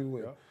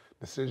 IQ and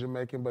decision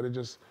making. But it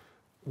just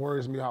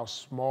worries me how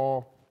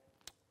small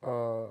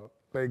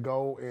they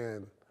go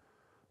and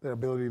their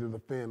ability to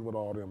defend with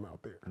all them out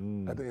there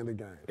at the end of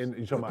games. And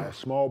you talking about a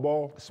small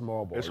ball?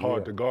 Small ball. It's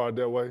hard to guard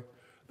that way.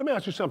 Let me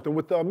ask you something.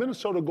 With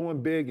Minnesota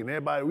going big and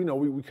everybody, you know,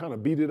 we kind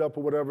of beat it up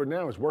or whatever.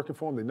 Now it's working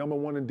for them. They're number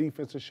one in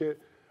defense and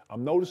shit.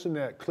 I'm noticing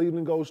that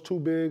Cleveland goes two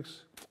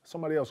bigs.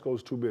 Somebody else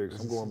goes two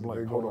bigs. I'm going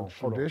blank. Hold on.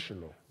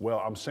 Traditional. Well,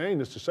 I'm saying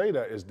this to say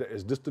that is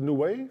this the new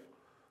wave?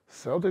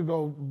 Celtics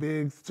go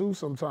bigs too.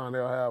 Sometimes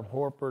they'll have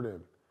Horford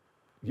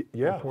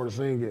and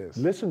Porzingis.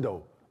 Listen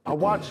though, I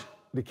watch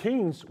the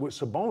Kings with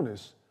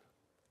Sabonis,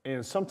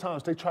 and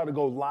sometimes they try to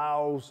go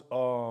Lyles.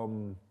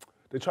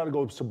 They try to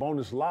go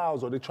Sabonis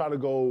Lyles, or they try to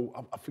go.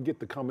 I forget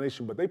the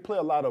combination, but they play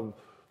a lot of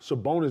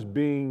Sabonis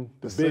being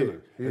the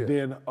big, and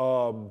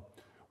then.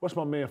 What's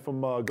my man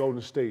from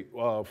Golden State?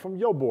 From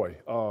your boy,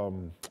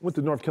 went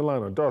to North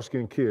Carolina,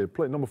 dark-skinned kid,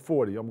 played number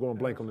 40. I'm going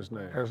blank on his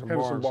name. Harrison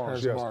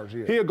Barnes,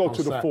 yeah. He'll go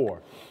to the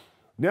 4.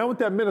 Now with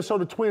that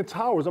Minnesota Twin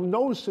Towers, I'm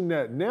noticing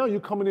that now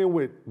you're coming in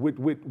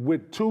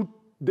with two,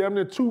 damn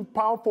near two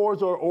power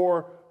forwards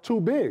or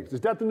two bigs. Is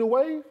that the new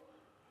wave?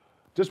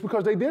 Just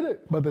because they did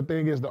it. But the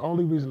thing is, the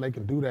only reason they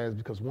can do that is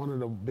because one of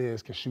the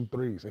bigs can shoot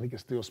threes and he can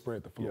still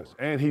spread the floor. Yes,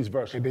 and he's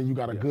versatile. And then you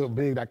got a good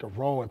big that can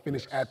roll and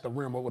finish at the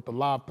rim with the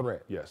lob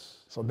threat. Yes.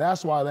 So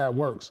that's why that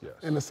works. Yes.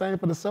 And the same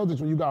for the Celtics.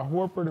 When you got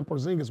Horford and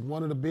Porzingis,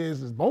 one of the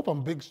bigs is both of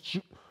them big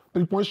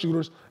three-point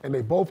shooters, and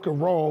they both can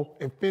roll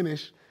and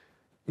finish,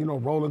 you know,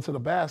 roll into the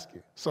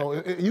basket.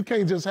 So you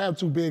can't just have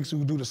two bigs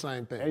who do the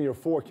same thing. And your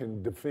 4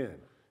 can defend.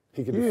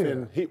 He can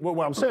defend.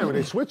 What I'm saying, when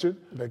they switch it,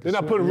 they're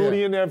not switch, putting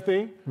Rudy in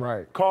everything.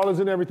 Right. Collins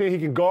in everything. He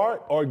can guard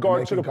or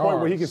guard to the point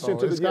where he can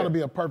send to the. It's got to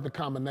be a perfect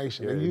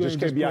combination. Yeah, and you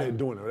just can't be out here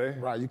doing it, right?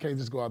 Right. You can't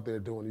just go out there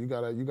doing it. You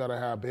gotta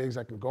have bigs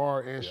that can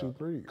guard and shoot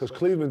threes. Because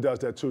Cleveland does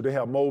that too. They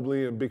have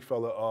Mobley and big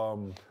fella.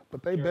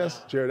 But they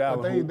best Jared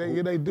Allen.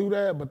 They do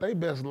that. But they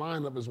best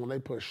lineup is when they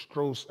put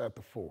Strus at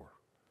the 4.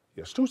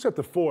 Yeah, Strus at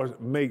the 4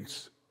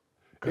 makes.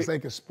 Because they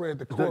can spread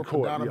the court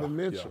for Donovan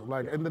Mitchell.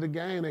 Like end of the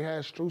game, they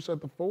had Strus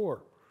at the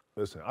 4.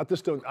 Listen, I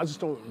just don't.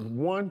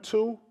 1,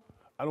 2.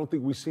 I don't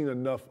think we've seen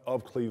enough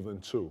of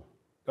Cleveland too.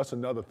 That's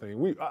another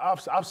thing.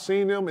 I've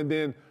seen them, and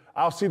then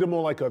I'll see them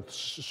on like a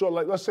short.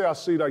 Like let's say I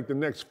see like the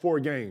next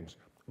 4 games.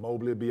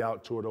 Mobley will be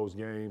out 2 of those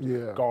games.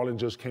 Yeah. Garland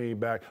just came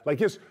back.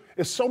 Like it's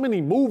so many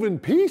moving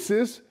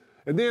pieces,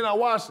 and then I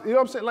watch. You know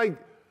what I'm saying? Like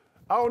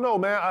I don't know,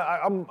 man.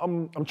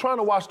 I'm trying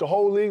to watch the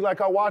whole league like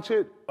I watch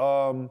it.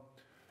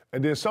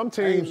 And then some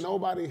teams. Ain't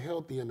nobody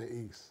healthy in the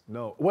East.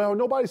 No. Well,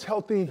 nobody's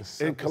healthy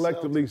in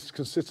collectively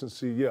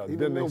consistency, yeah.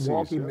 Even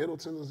Milwaukee, yeah.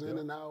 Middleton is in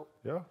and out.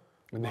 Yeah.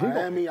 And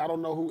Miami, I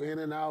don't know who in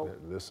and out.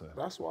 Yeah, listen.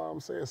 That's why I'm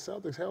saying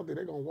Celtics healthy,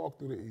 they're going to walk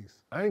through the East.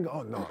 I ain't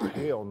going, no,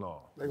 hell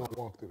no. They're going to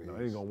walk through the East.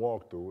 I ain't going to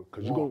walk through it.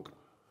 Because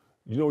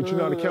you know what you're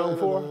not accounting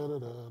for?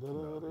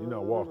 No, you're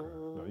not walking.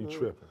 No, you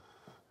tripping.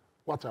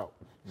 Watch out.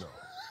 No.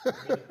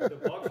 The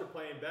Bucks are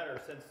playing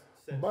better since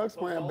Bucks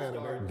playing better,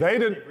 man.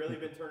 They've really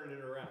been turning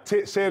it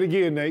around. Say it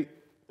again, Nate.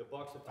 The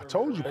Bucks have turned I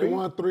told you, They P.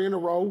 won 3 in a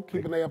row,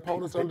 keeping their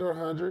opponents under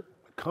 100.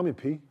 Coming,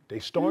 P. They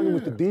starting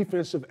with the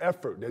defensive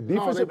effort. Their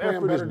defensive playing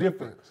effort is better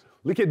different. defense.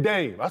 Look at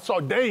Dame. I saw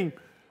Dame.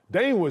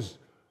 Dame was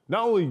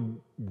not only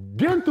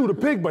getting through the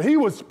pick, but he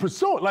was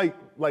pursuing.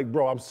 Like,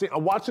 bro,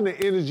 I'm watching the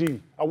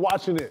energy. I'm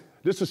watching it.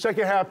 This is the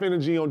second half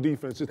energy on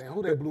defense. Damn,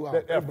 who they blew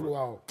out? They blew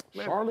out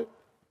Charlotte?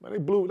 Man, they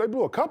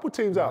blew a couple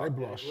teams out. They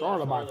blew out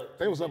Charlotte.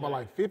 They was up by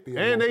like 50.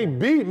 And they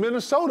beat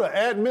Minnesota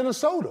at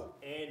Minnesota.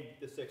 And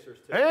the Sixers,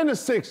 too. And the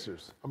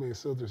Sixers. I mean,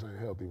 Celtics ain't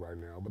healthy right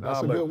now, but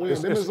that's a but good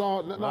win. Them is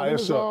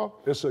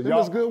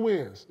good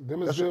wins.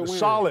 Them is good wins.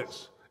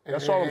 Solids.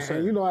 That's all I'm saying.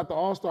 And you know, at the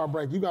All-Star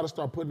break, you got to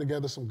start putting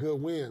together some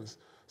good wins.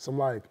 Some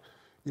like,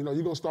 you're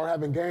going to start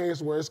having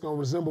games where it's going to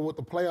resemble what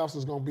the playoffs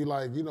is going to be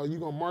like. You're going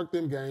to mark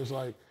them games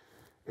like,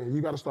 and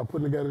you got to start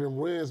putting together them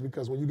wins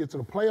because when you get to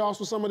the playoffs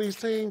with some of these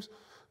teams,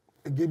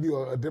 it give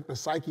you a different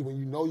psyche when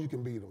you know you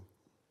can beat them.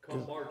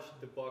 Come March,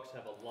 the Bucks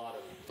have a lot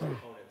of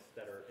opponents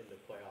that are in the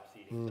playoff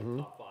seedings,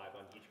 like top 5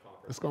 on each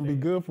conference. It's going to be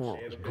good for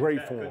them. It's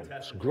great for them.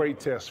 It's a great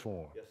test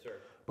for them. Yes, sir.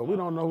 But we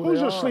don't know who Who's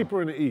they your are.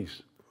 sleeper in the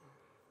East?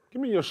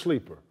 Give me your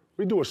sleeper.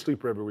 We do a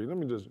sleeper every week. Let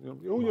me just,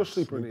 who's your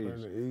sleeper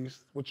in the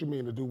East? What you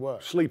mean to do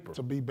what? Sleeper.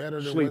 To be better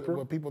than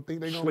what people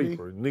think they're going to be?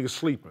 Sleeper. Nigga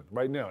sleeping.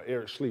 Right now,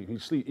 Eric sleep. He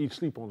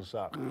sleep on the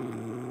side.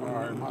 All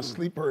right, my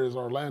sleeper is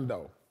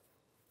Orlando.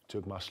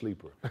 Took my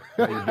sleeper.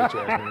 Hey, bitch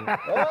ass nigga.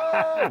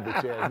 Oh,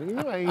 bitch ass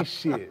nigga. You ain't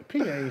shit.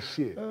 P ain't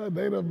shit.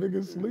 They the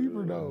biggest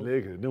sleeper, though.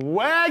 Nigga, the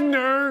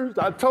Wagners.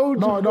 I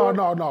told you.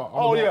 No.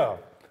 Oh, yeah.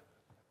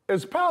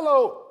 Is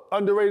Paolo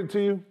underrated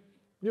to you?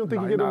 You don't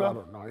think he get enough?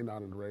 No, he's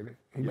not underrated.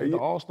 He made the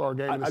All-Star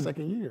game in the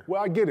second year.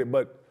 Well, I get it,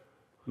 but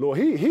Lord,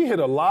 he hit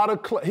a lot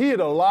of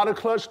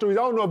clutch threes.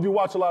 I don't know if you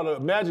watch a lot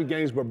of Magic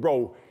games, but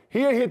bro,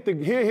 he'll hit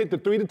the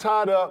 3 to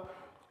tie it up,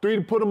 3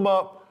 to put him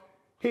up.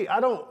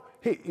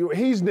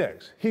 He's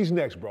next. He's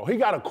next, bro. He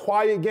got a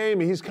quiet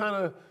game, and he's kind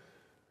of,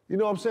 you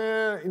know what I'm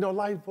saying? You know,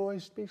 light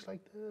voice speaks like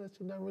this.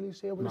 He doesn't really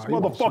say it with his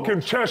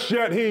motherfucking chest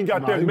yet. He ain't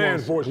got that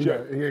man's voice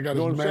yet. He ain't got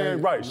you know his what I'm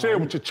saying? Right. Say it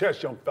with your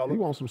chest, young fella. He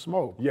wants some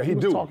smoke. Yeah, he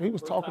do. He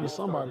was talking to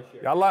somebody.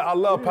 Yeah, I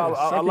love Paolo.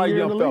 I like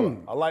young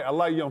fella. I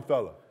like young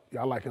fella.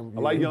 Yeah, I like him.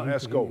 I like young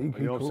Esco.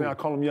 You know what I'm saying? I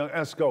call him Young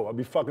Esco. I'll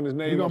be fucking his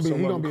name up so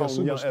much. I call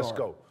him Young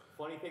Esco.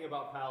 Funny thing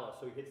about Paolo,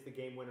 so he hits the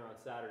game winner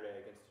on Saturday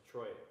against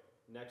Detroit.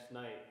 Next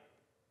night,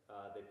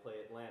 they play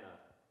Atlanta.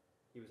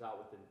 He was out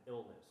with an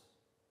illness,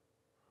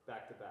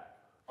 back-to-back.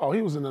 Oh,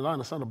 he was in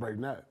Atlanta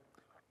celebrating that.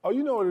 Oh,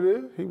 you know what it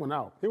is? He went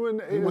out. He went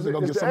to go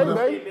get some of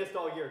them. He missed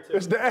all year, too.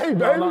 It's the A, baby.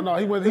 No.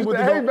 He went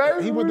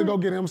to go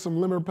get him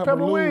some lemon pepper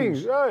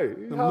wings. Right.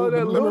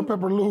 Lemon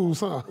pepper Lou's,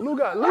 huh?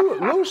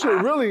 Lou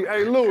should really,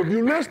 hey, Lou, if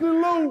you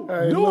listening, Lou,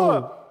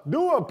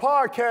 do a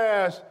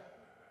podcast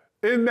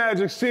in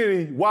Magic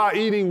City while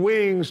eating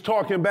wings,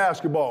 talking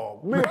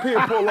basketball. Me and P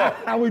pull up.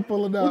 How we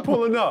pulling up? We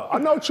pulling up. I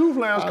know Truth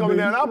Land's coming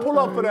down. I'll pull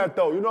up for that,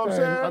 though. You know what I'm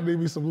saying? I need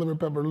me some lemon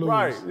pepper Lou's.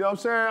 Right. You know what I'm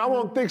saying? I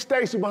want Thick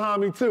Stacy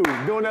behind me, too.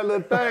 Doing that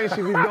little thing she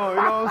be doing. You know what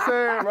I'm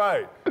saying?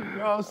 Right. You know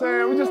what I'm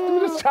saying? We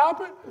just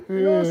chopping.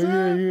 You know what I'm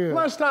saying? Yeah.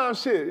 Lunchtime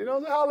shit. You know what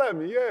I'm saying? Holla at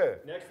me, yeah.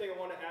 Next thing I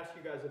want to ask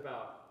you guys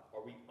about, are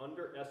we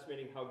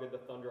underestimating how good the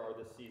Thunder are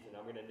this season?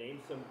 I'm going to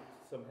name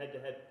some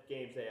head-to-head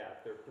games they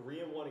have. They're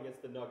 3-1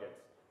 against the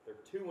Nuggets. They're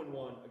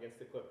 2-1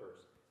 against the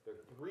Clippers.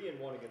 They're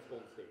 3-1 against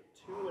Golden State.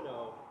 2-0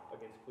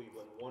 against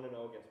Cleveland. 1-0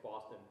 against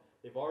Boston.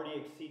 They've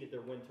already exceeded their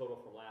win total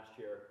from last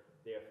year.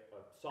 They have a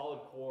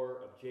solid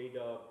core of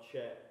J-Dub,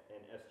 Chet, and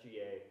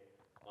SGA.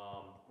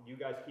 You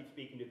guys keep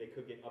speaking to they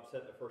could get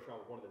upset in the first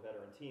round with one of the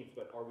veteran teams,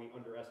 but are we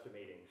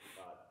underestimating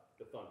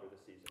the Thunder this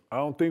season? I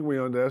don't think we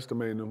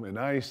underestimating them, and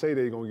I ain't say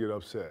they're going to get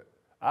upset.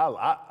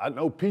 I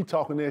know Pete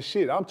talking that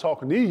shit. I'm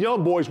talking these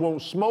young boys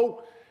won't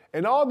smoke.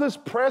 And all this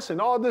press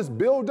and all this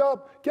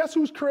build-up, guess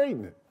who's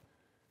creating it?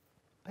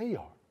 They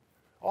are.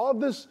 All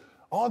this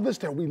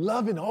that we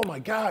loving, oh my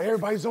God,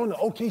 everybody's on the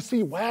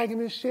OKC wagon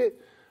and shit.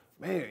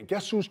 Man,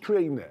 guess who's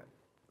creating that?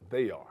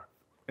 They are.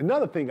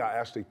 Another thing I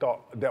actually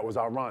thought that was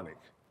ironic.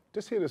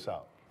 Just hear this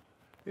out.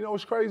 You know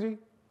what's crazy?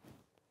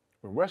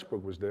 When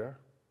Westbrook was there,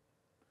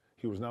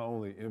 he was not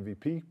only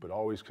MVP, but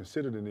always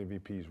considered an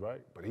MVP's, right?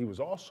 But he was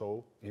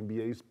also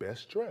NBA's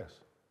best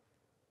dressed.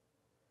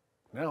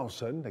 Now, all of a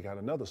sudden, they got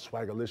another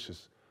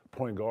swaggerlicious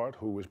point guard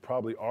who is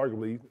probably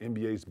arguably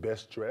NBA's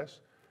best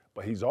dressed,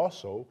 but he's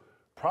also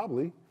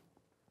probably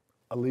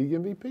a league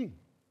MVP.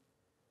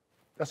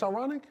 That's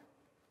ironic?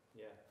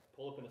 Yeah,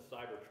 pull up in a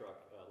Cybertruck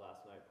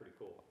last night, pretty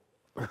cool.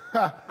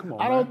 Come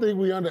on, I don't think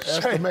we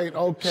underestimate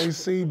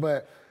OKC,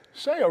 but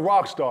Shea a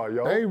rock star,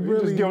 yo. They He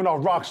really just giving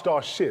off rock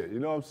star shit. You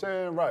know what I'm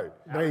saying? Right.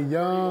 They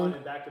young.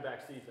 In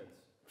back-to-back seasons,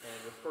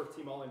 and was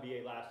first-team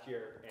All-NBA last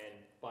year, and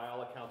by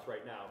all accounts,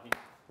 right now he's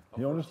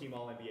a first-team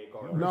All-NBA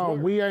guard. No,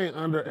 we ain't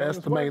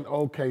underestimating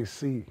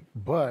OKC,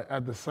 but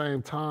at the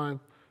same time,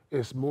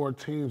 it's more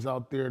teams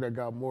out there that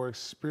got more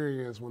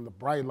experience when the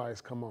bright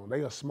lights come on.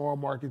 They a small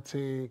market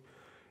team.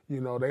 You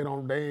know, they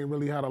ain't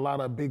really had a lot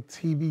of big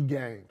TV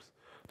games.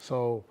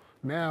 So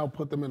now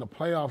put them in a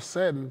playoff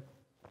setting,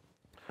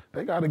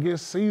 they got to get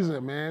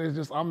seasoned, man. It's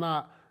just, I'm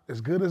not,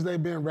 as good as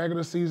they've been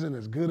regular season,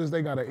 as good as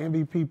they got an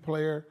MVP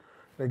player,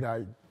 they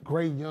got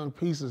great young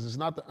pieces. It's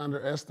not to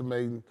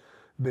underestimating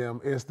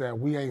them, it's that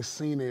we ain't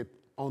seen it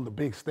on the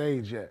big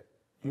stage yet.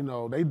 You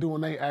know, they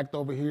doing they act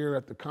over here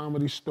at the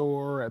Comedy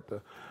Store, at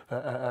the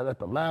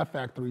Laugh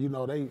Factory. You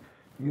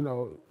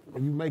know,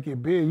 when you make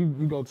it big,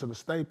 you go to the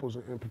Staples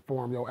and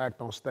perform your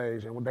act on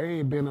stage. And when they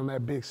ain't been on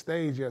that big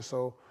stage yet,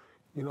 so,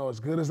 you know, as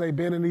good as they've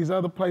been in these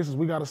other places,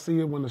 we got to see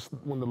it when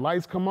the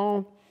lights come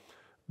on.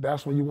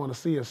 That's when you want to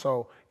see it.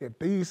 So if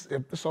they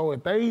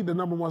the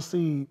number one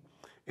seed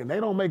and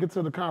they don't make it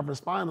to the conference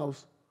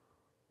finals,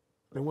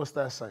 then what's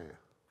that saying?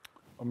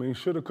 I mean,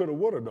 shoulda, coulda,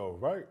 woulda, though,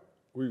 right?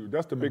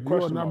 That's the big If you're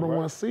question. a number right?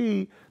 one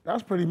seed,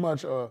 that's pretty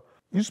much you're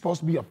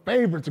supposed to be a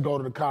favorite to go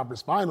to the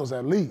conference finals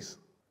at least.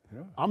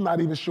 Yeah. I'm not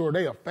even sure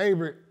they a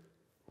favorite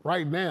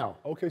right now.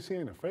 OKC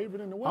ain't a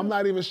favorite in the West. I'm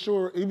not even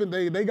sure. Even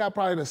they got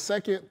probably the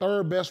second,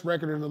 third best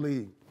record in the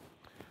league.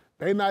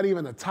 They not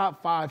even a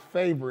top 5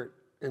 favorite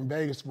in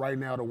Vegas right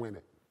now to win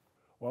it.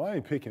 Well, I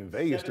ain't picking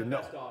Vegas to know.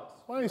 Best odds.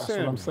 Well, I ain't That's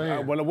saying. what I'm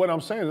saying. What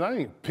I'm saying is I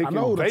ain't picking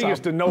know the Vegas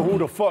top- to know who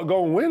the fuck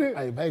gonna win it.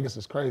 Hey, Vegas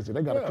is crazy.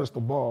 They got a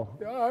crystal ball.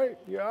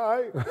 Yeah, all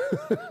right.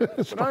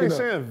 But I ain't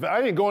saying,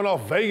 I ain't going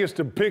off Vegas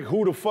to pick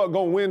who the fuck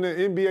gonna win the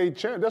NBA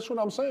champ. That's what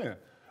I'm saying.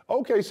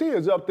 OKC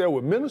is up there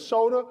with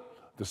Minnesota,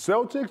 the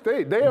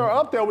Celtics. They are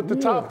up there with the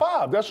top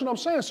 5. That's what I'm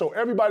saying. So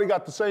everybody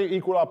got the same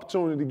equal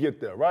opportunity to get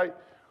there, right?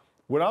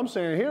 What I'm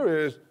saying here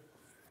is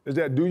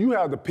that do you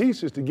have the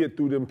pieces to get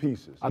through them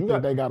pieces? I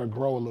think they got to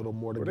grow a little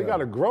more together. They got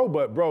to grow,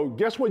 but bro,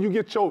 guess where you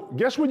get your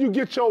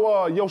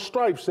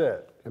stripes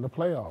at? In the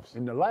playoffs.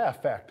 In the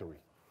Laugh Factory.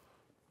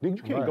 You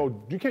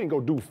can't go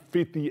do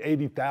 50,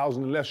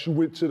 80,000 unless you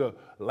went to the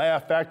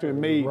Laugh Factory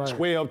and made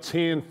 12,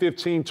 10,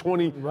 15,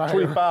 20,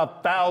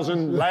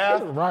 25,000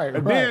 laugh.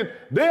 And then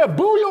they'll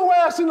boo your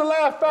ass in the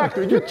Laugh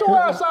Factory. Get your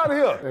ass out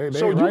of here.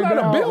 So you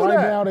gotta build that.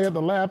 Right now they at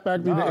the Laugh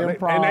Factory, the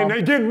Improv. And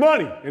they getting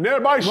money. And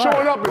everybody's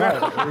showing up.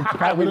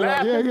 And we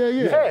laughing.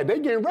 Yeah, they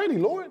getting ready,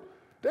 Lord.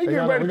 They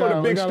getting ready for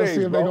the big stage,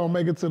 see if bro. they're gonna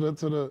make it to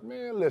the.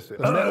 Man, listen.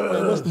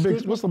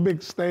 What's the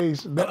big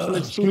stage?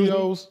 Netflix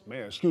Studios.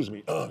 Man, excuse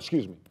me.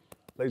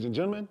 Ladies and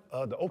gentlemen,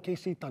 the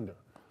OKC Thunder.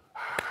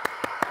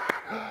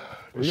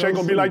 The shake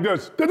gonna be like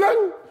this.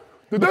 Da-dun,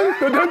 da-dun,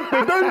 da-dun,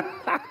 da-dun,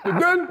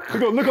 da-dun. You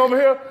gonna look over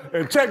here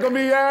and check gonna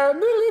be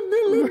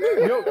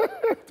yo,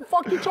 what the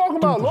fuck you talking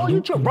about,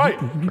 Lord? Right.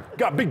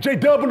 Got Big J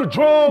Dub on the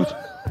drums.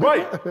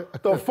 Right.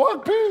 The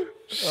fuck, P?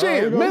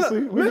 Shit,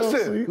 listen,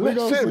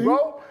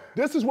 bro.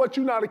 This is what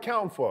you not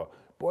accounting for.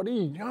 Boy,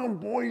 these young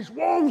boys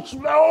won't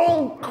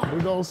slow.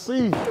 We gonna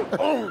see.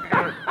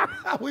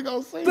 We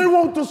gonna see. They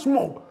want the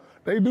smoke.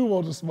 They do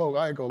want to smoke.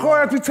 I ain't gonna Carl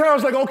lie. Anthony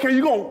Towns like, okay,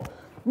 you gon',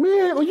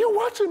 man, are you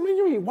watching? Man,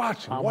 you ain't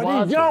watching. I'm Boy,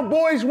 watching. these young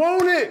boys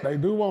want it. They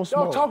do want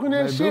smoke. Y'all talking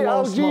that They shit. do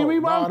want OG, smoke. we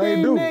want they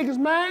these do. niggas,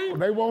 man.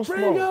 They want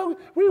Bring smoke.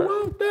 up, we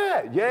want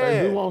that. Yeah.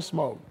 They do want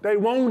smoke. They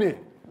want it.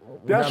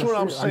 That's what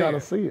I'm saying. I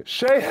gotta see it.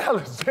 Shea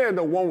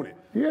Alexander want it.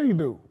 Yeah, you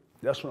do.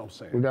 That's what I'm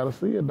saying. We gotta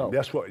see it though.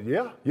 That's what,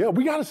 yeah,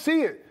 we gotta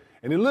see it.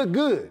 And it look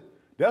good.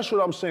 That's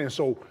what I'm saying.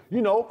 So,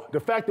 you know, the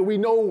fact that we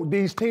know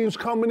these teams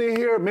coming in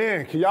here,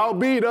 man, can y'all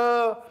beat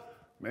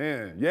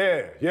man,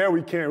 yeah,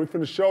 we can. We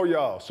finna show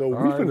y'all. So we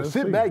finna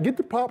sit back, get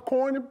the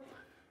popcorn, and,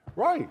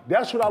 right.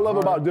 That's what I love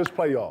about this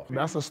playoff.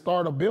 That's a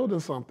start of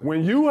building something.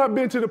 When you have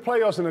been to the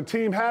playoffs and the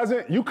team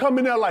hasn't, you come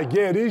in there like,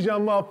 yeah, these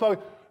young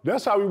motherfuckers.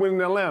 That's how we went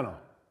in Atlanta.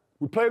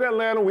 We played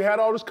Atlanta, we had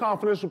all this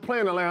confidence, we're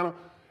playing Atlanta,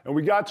 and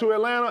we got to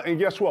Atlanta, and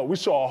guess what? We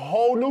saw a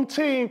whole new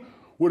team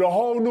with a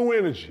whole new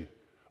energy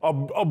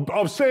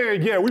of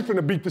saying, yeah, we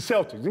finna beat the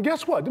Celtics. And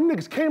guess what? Them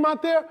niggas came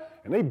out there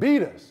and they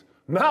beat us.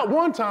 Not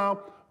one time,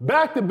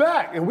 back to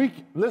back. And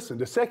listen,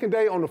 the second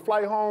day on the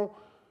flight home,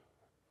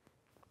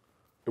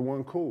 it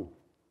wasn't cool.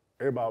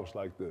 Everybody was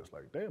like this,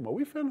 like, damn, are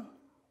we finna?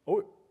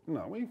 Oh,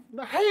 no,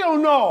 hell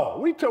no.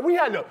 We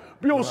had to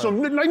be on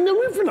some, like,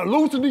 we finna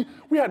lose to these.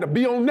 We had to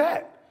be on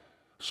that.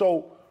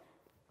 So,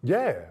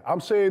 yeah, I'm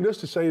saying this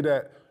to say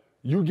that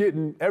you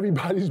getting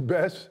everybody's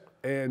best.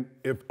 And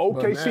if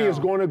OKC is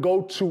going to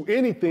go to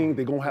anything,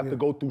 they're going to have to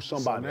go through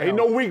somebody. Ain't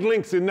no weak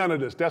links in none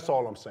of this. That's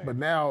all I'm saying. But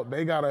now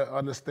they got to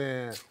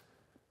understand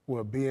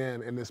what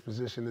being in this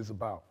position is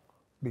about.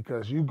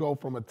 Because you go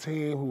from a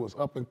team who was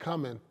up and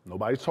coming.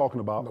 Nobody's talking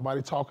about.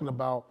 Nobody talking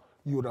about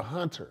you the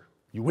hunter.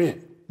 You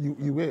win.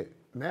 You it.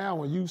 Now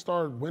when you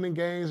start winning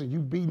games and you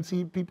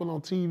beating people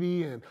on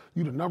TV and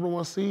you the number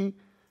one seed,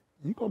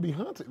 you're going to be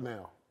hunted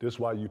now. This is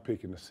why you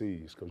picking the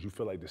C's, because you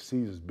feel like the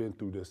C's has been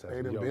through this as a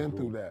young group. They done been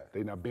through that.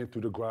 They not been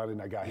through the grind,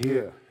 and I got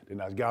hit. Then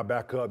I got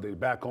back up, they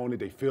back on it,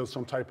 they feel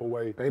some type of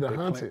way. They done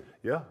hunted.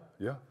 Yeah.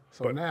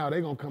 So now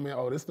they gonna come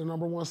in, this the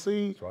number 1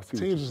 seed. So I see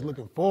Teams is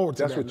looking forward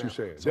to that's that what now. you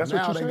said. So that's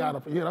now what you they said?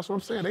 gotta, that's what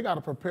I'm saying. They gotta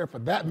prepare for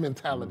that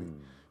mentality.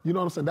 You know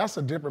what I'm saying? That's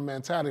a different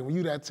mentality. When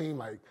you that team,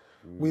 like,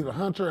 we the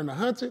hunter and the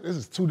hunted, this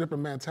is 2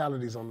 different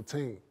mentalities on the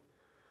team.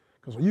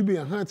 Because when you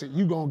being hunted,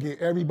 you gonna get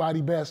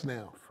everybody best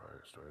now.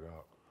 Straight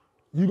up.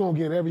 You gonna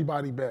get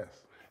everybody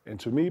best. And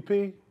to me,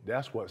 P,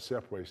 that's what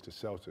separates the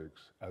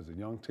Celtics as a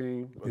young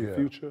team of the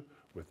future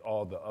with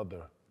all the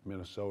other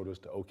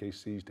Minnesotas, the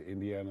OKCs, the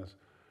Indianas.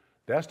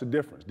 That's the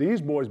difference. These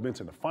boys been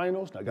to the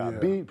finals, they got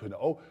beat, you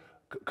know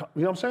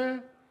what I'm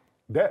saying?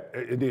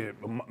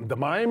 The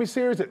Miami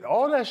series,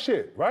 all that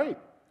shit, right?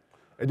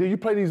 And then you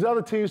play these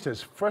other teams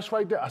that's fresh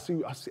right there. I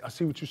see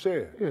what you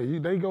said. Yeah,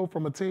 they go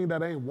from a team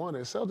that ain't won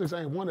it. Celtics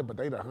ain't won it, but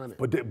they the hunted.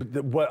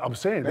 But what I'm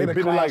saying, They they've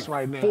the been in like class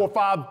right now. 4 or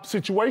 5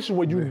 situations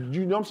where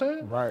you know what I'm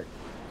saying? Right.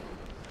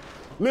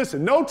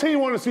 Listen, no team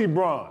want to see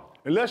Bron.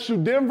 Unless you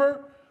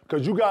Denver,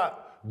 because you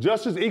got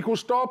just as equal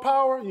star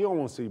power, you don't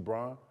want to see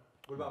Bron.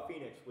 What about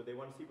Phoenix? Would they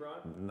want to see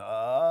Bron?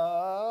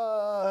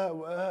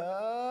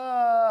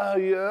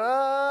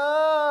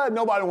 Yeah.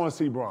 Nobody want to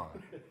see Bron.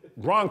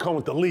 Bron come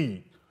with the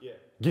lead. Yeah.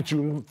 Get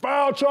you in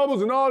foul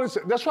troubles and all this.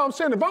 That's what I'm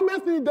saying. If I'm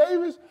Anthony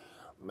Davis,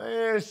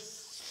 man,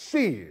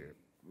 shit.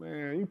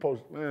 Man, you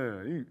post,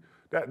 man,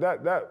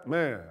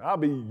 man, I'll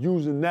be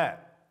using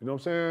that. You know what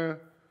I'm saying?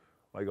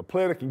 Like a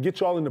player that can get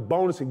y'all in the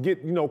bonus and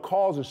get,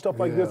 calls and stuff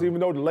like this, even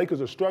though the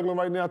Lakers are struggling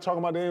right now, talking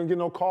about they didn't get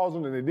no calls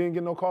and they didn't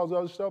get no calls and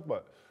other stuff,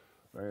 but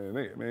man,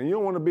 you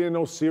don't want to be in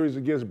no series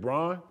against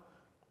Bron.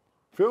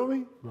 Feel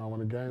me? No, when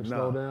the game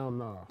slow down,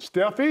 no.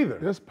 Steph either.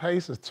 This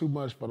pace is too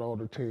much for the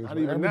older teams. Not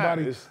even that.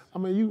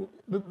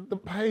 The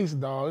pace,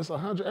 dog, it's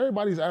 100.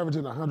 Everybody's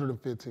averaging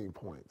 115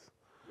 points.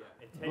 Yeah,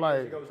 and 10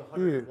 years ago it was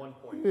 101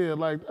 points. Yeah,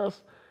 like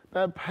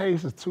that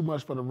pace is too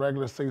much for the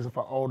regular season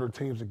for older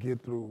teams to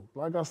get through.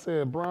 Like I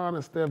said, Bron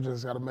and Steph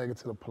just got to make it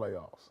to the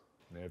playoffs.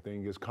 And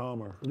everything gets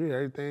calmer. Yeah,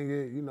 everything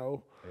get,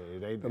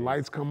 the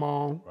lights come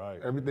on.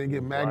 Right. Everything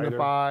get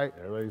magnified.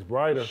 Everything's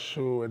brighter.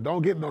 Sure, and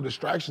don't get no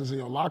distractions in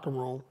your locker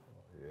room.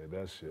 Yeah,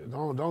 that shit.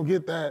 Don't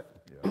get that.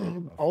 Yeah,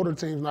 older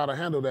teams know how to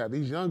handle that.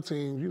 These young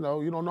teams, you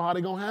don't know how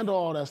they're gonna handle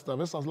all that stuff.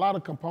 It's a lot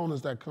of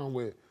components that come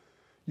with,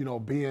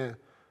 going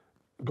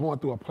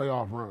through a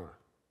playoff run.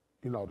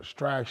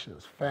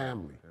 Distractions,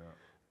 family,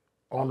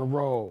 on the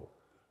road.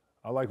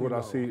 I like what I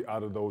see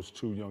out of those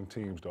 2 young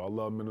teams, though. I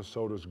love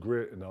Minnesota's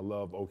grit, and I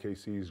love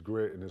OKC's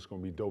grit, and it's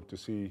going to be dope to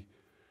see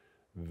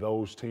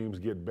those teams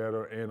get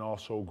better and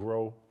also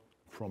grow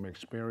from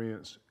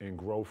experience and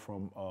grow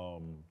from,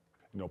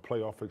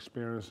 playoff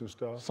experience and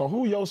stuff. So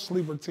who your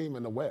sleeper team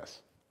in the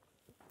West?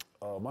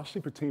 My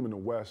sleeper team in the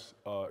West,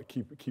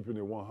 keeping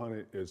it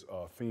 100, is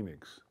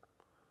Phoenix.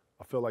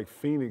 I feel like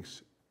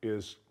Phoenix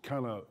is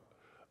kind of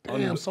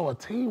Damn, so a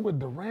team with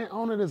Durant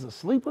on it is a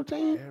sleeper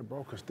team? Yeah,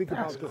 bro, because think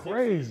That's about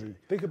crazy.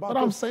 Think about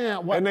But I'm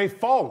saying, and they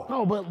falling.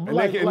 No, but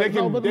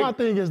and my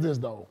thing is this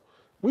though.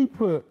 We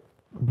put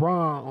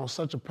Bron on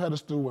such a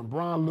pedestal when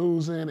Bron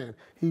losing and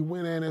he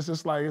went in, it's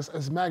just like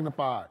it's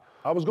magnified.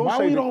 I was gonna Why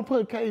say we don't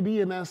put KD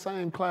in that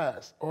same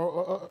class?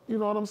 Or you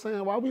know what I'm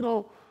saying? Why we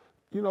don't,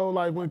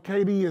 like when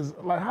KD is,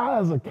 like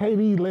how is a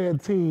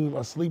KD-led team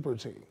a sleeper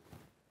team?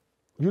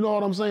 You know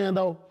what I'm saying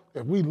though?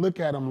 If we look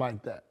at them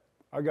like that.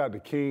 I got the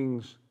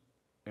Kings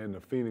and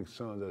the Phoenix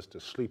Suns as the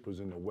sleepers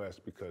in the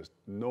West because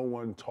no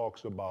one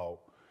talks about,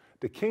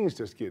 the Kings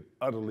just get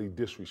utterly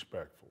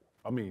disrespected.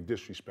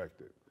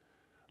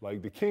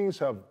 Like the Kings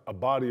have a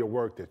body of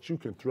work that you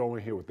can throw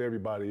in here with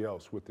everybody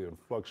else with the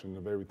inflection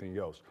of everything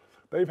else.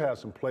 They've had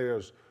some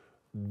players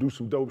do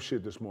some dope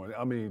shit this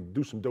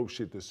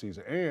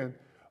season. And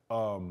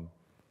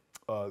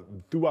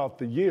throughout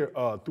this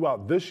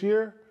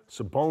year,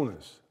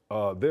 Sabonis,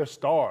 their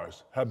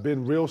stars have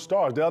been real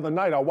stars. The other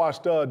night, I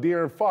watched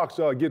De'Aaron Fox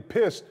get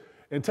pissed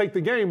and take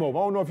the game over.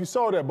 I don't know if you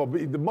saw that, but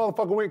the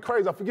motherfucker went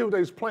crazy. I forget who they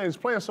was playing. He was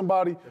playing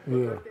somebody.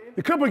 Yeah.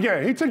 The Clipper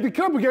game. He took the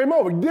Clipper game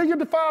over. Didn't get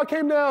the foul,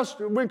 came down,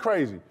 went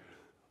crazy.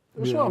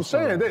 That's what I'm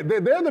saying.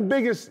 They're the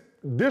biggest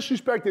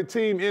disrespected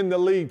team in the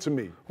league to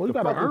me. Well, you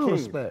got to earn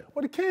respect.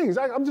 Well, the Kings,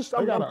 I'm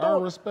got to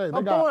earn respect.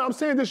 I'm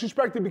saying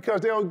disrespected because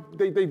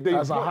they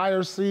as a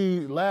higher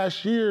seed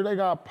last year, they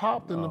got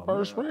popped in the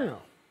first round,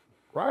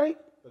 right?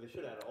 But they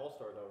should have had an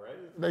all-star though,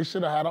 right? They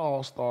should have had an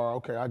all-star.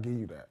 Okay, I'll give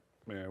you that.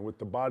 Man, with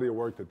the body of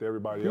work that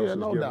everybody else is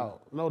no giving.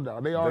 No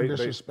doubt. They are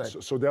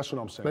disrespected. So that's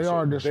what I'm saying. They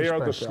are disrespected. They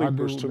are the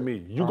sleepers to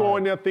me. You go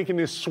in there thinking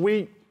it's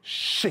sweet,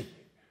 shit.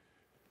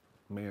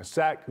 Man,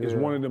 Sac is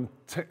one of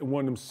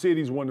them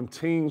cities, one of them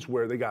teams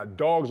where they got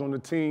dogs on the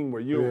team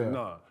where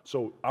nah.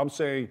 So I'm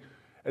saying,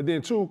 and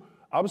then two,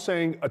 I'm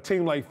saying a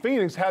team like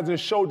Phoenix hasn't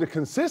showed the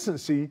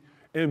consistency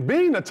in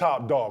being a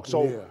top dog.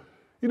 So,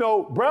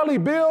 Bradley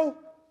Beal,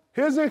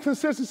 his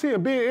inconsistency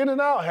and being in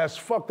and out has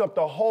fucked up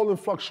the whole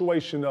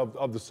fluctuation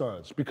of the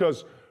Suns.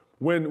 Because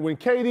when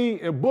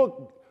KD and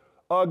Book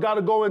got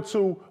to go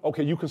into,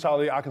 okay, you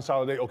consolidate, I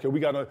consolidate. Okay,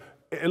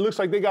 it looks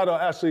like they got to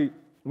actually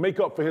make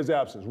up for his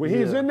absence. When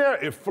he's in there,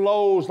 it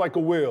flows like a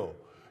wheel.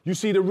 You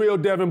see the real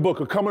Devin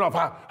Booker coming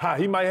off,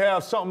 he might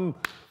have something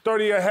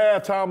 30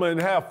 at halftime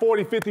and have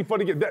 40, 50 for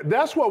the game.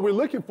 That's what we're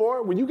looking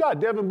for. When you got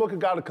Devin Booker,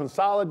 got to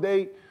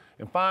consolidate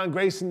and find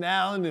Grayson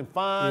Allen and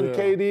find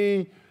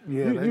KD.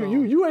 Yeah,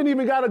 you ain't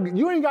even got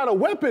a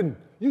weapon.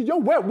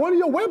 One of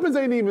your weapons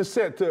ain't even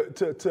set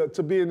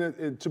to be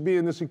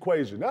in this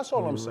equation. That's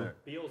all I'm saying.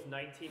 Beal's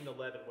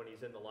 19-11 when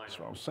he's in the lineup. That's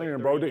what I'm saying,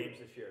 bro.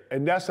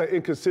 And that's an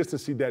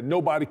inconsistency that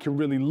nobody can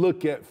really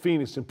look at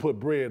Phoenix and put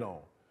bread on.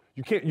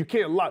 You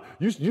can't lie.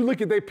 You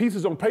look at their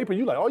pieces on paper,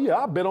 you like, oh yeah,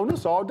 I bet on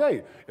this all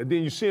day. And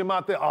then you see them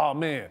out there, oh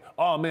man.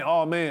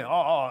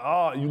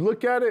 You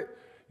look at it,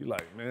 you're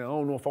like, man, I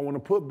don't know if I want to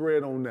put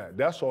bread on that.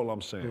 That's all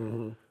I'm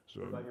saying.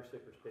 What about your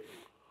sleepers, Pete?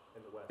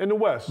 In the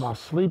West. My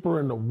sleeper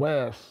in the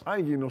West. I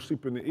ain't getting no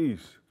sleep in the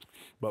East.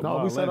 But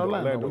no, we said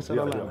Orlando. We said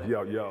Orlando.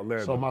 Yeah,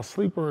 Orlando. So my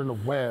sleeper in the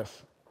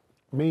West,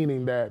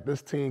 meaning that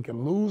this team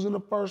can lose in the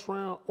first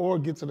round or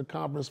get to the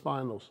conference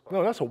finals.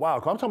 No, that's a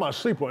wild card. I'm talking about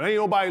sleeper. Ain't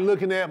nobody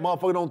looking at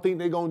motherfucker don't think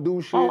they gonna do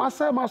shit. Oh, I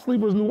said my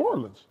sleeper is New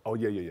Orleans. Oh,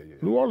 yeah.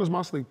 New Orleans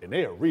my sleeper. And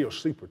they a real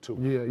sleeper, too.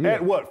 Yeah.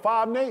 At what,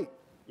 5-8?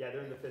 Yeah,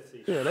 they're in the 5th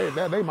seed.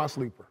 Yeah, they my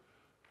sleeper.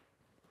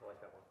 I like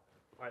that one.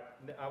 All right,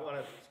 I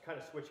want to kind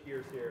of switch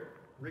gears here.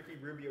 Ricky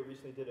Rubio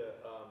recently did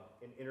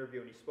an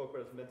interview, and he spoke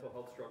about his mental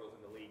health struggles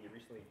in the league. He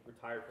recently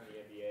retired from the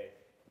NBA,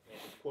 and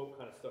his quote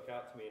kind of stuck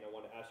out to me, and I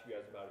want to ask you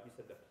guys about it. He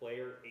said, "The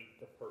player ate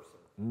the person."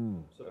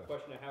 So the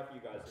question I have for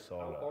you guys is,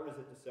 how hard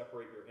is it to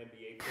separate your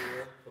NBA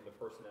career from the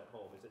person at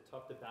home? Is it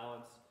tough to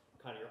balance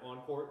kind of your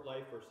on-court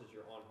life versus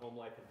your on-home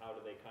life, and how do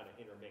they kind of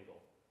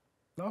intermingle?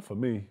 Not for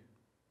me.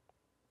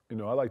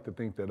 I like to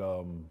think that,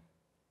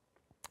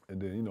 and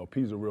then,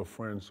 P's a real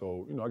friend,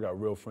 so, I got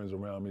real friends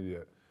around me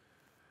that,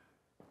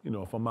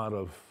 if I'm out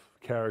of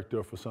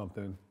character for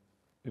something,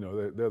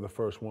 they're the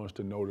first ones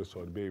to notice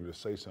or to be able to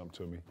say something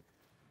to me.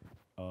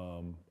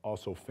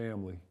 Also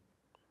family.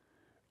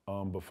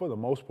 But for the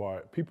most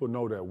part, people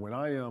know that when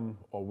I am,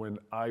 or when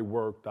I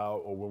worked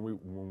out, or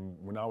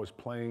when I was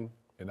playing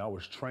and I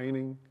was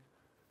training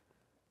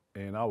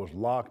and I was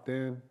locked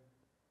in,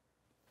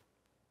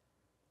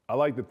 I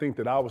like to think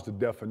that I was the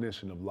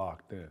definition of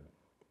locked in.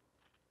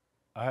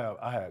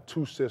 I had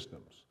two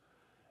systems.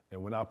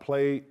 And when I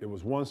played, it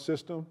was one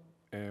system.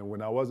 And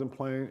when I wasn't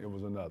playing, it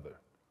was another.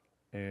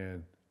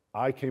 And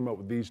I came up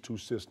with these two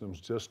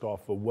systems just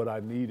off of what I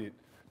needed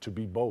to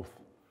be both.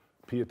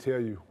 Pia tell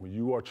you, when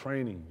you are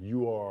training,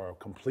 you are a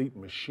complete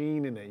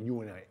machine and then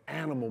you're in an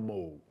animal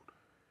mode.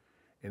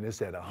 And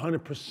it's at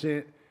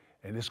 100%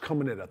 and it's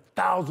coming at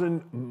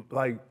 1,000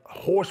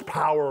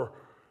 horsepower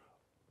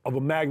of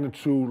a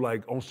magnitude,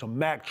 like on some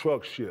Mack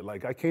truck shit.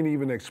 Like I can't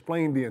even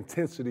explain the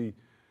intensity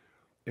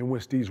in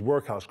which these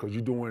workouts, because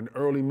you're doing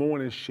early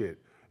morning shit.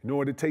 You know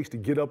what it takes to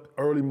get up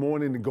early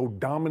morning and go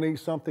dominate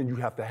something? You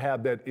have to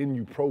have that in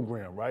you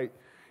program, right?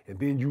 And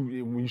then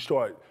when you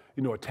start,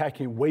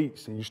 attacking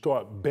weights and you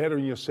start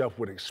bettering yourself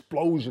with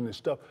explosion and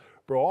stuff,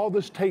 bro, all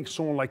this takes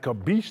on like a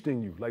beast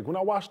in you. Like when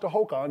I watch the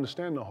Hulk, I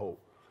understand the Hulk.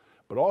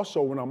 But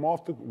also when I'm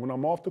off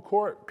the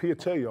court, Pia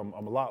tell you,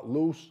 I'm a lot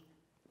loose,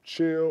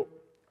 chill.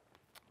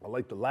 I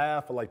like to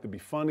laugh. I like to be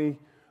funny.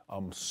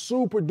 I'm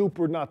super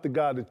duper not the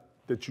guy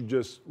that you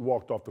just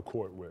walked off the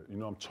court with.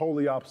 I'm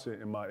totally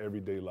opposite in my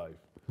everyday life.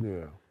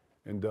 Yeah.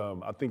 And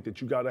I think that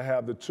you got to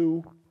have the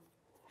two.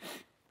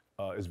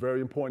 It's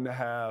very important to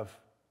have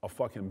a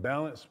fucking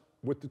balance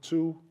with the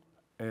two.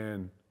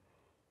 And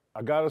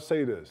I got to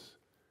say this.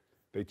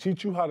 They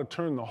teach you how to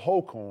turn the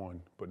Hulk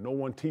on, but no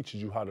one teaches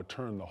you how to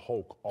turn the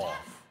Hulk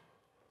off.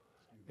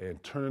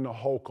 And turning the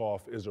Hulk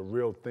off is a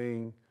real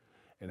thing.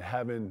 And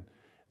having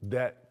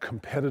that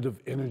competitive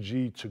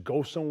energy to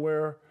go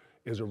somewhere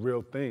is a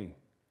real thing.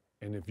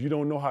 And if you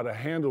don't know how to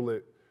handle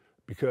it,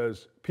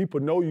 because people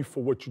know you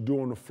for what you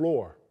do on the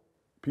floor.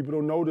 People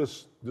don't know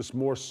this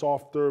more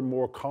softer,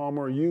 more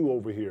calmer you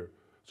over here.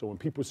 So when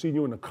people see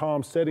you in a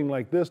calm setting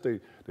like this, they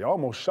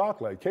almost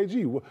shocked, like,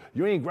 KG,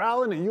 you ain't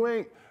growling and you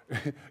ain't,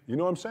 you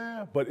know what I'm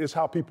saying? But it's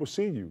how people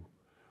see you.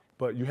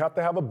 But you have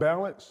to have a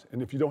balance,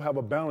 and if you don't have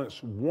a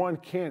balance, one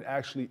can't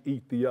actually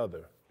eat the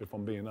other, if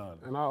I'm being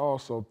honest. And I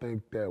also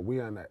think that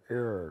we're in an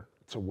era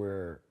to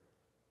where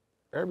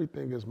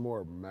everything is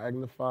more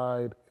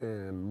magnified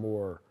and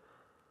more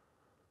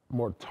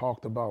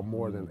talked about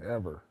more than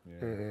ever.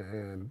 Yeah.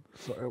 And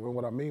so and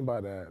what I mean by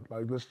that,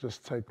 like, let's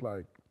just take,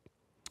 like,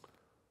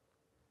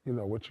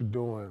 what you're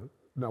doing.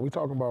 Now, we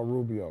talking about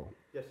Rubio.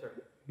 Yes, sir.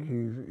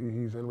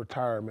 He's in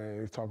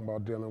retirement. He's talking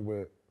about dealing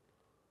with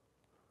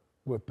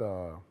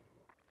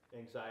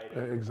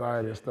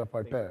anxiety and stuff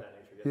like that.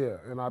 Yeah,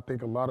 and I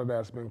think a lot of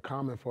that's been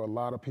common for a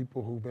lot of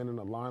people who've been in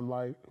the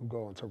limelight, who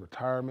go into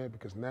retirement,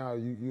 because now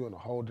you in a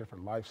whole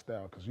different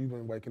lifestyle, because you've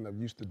been waking up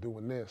used to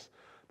doing this,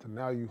 to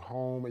now you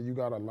home and you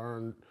got to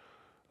learn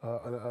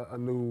a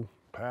new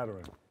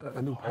pattern,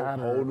 a new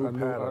pattern,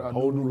 a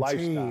whole new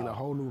routine, lifestyle. a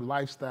whole new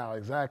lifestyle,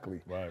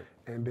 exactly. Right.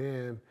 And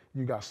then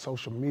you got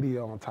social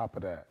media on top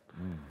of that.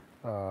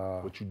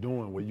 What you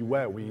doing? Where you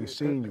at? We ain't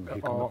seen you.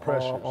 Here come the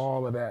pressures.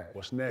 All of that.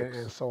 What's next?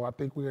 And so I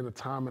think we're in a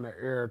time and an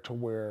era to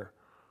where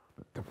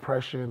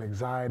depression,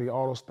 anxiety,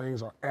 all those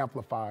things are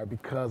amplified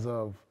because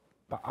of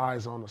the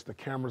eyes on us, the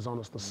cameras on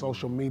us, the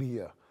social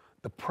media,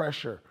 the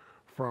pressure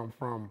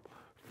from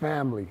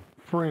family,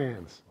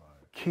 friends,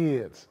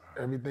 kids.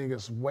 Everything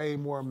is way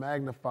more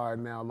magnified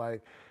now.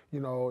 Like, you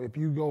know, if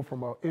you go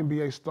from an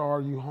NBA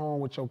star, you home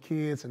with your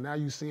kids, and now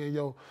you seeing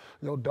your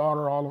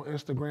daughter all on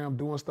Instagram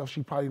doing stuff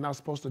she probably not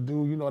supposed to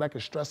do, you know, that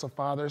could stress a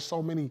father. There's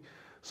so many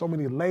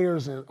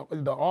layers in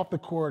the off the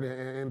court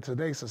in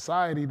today's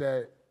society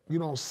that you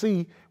don't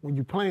see when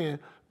you playing.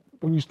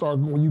 When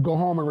you go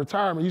home in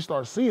retirement, you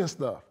start seeing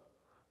stuff,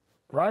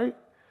 right?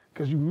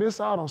 Because you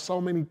miss out on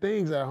so many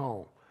things at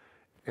home.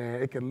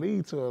 And it can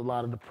lead to a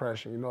lot of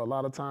depression. You know, a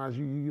lot of times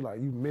you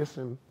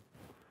missing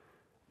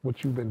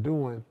what you've been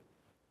doing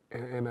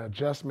and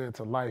adjustment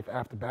to life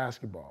after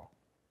basketball.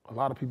 A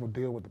lot of people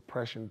deal with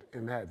depression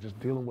in that, just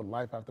dealing with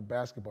life after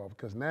basketball,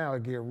 because now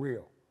it get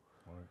real.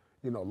 Right.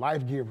 You know,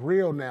 life get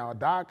real now.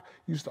 Doc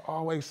used to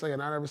always say,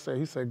 and I never say,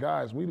 he said,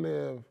 guys,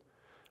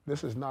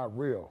 this is not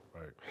real.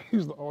 Right. He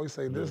used to always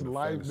say,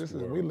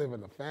 we live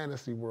in a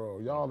fantasy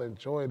world. Y'all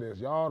enjoy this.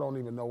 Y'all don't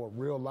even know what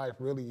real life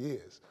really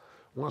is.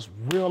 Once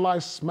real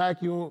life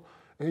smack you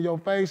in your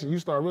face and you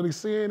start really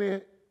seeing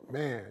it,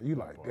 man, you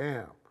like,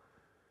 damn.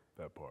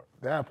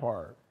 That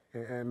part.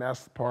 And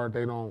that's the part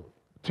they don't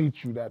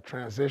teach you, that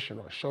transition,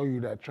 or show you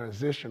that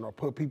transition, or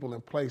put people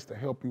in place to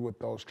help you with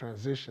those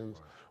transitions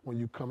when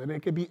you come in.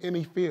 It can be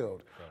any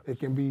field. It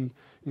can be,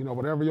 you know,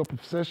 whatever your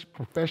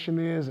profession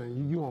is,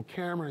 and you on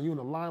camera and you in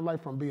the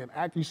limelight from being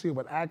actor. You see it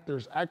with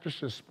actors,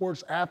 actresses,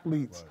 sports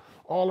athletes,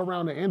 all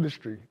around the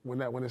industry.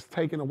 When it's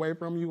taken away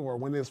from you, or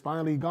when it's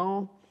finally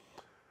gone,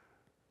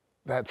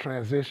 that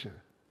transition.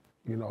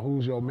 You know,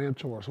 who's your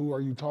mentors? Who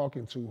are you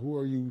talking to? Who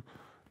are you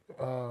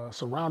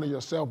surrounding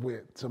yourself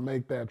with to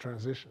make that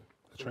transition?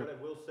 So what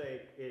I will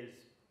say is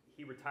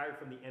he retired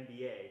from the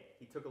NBA,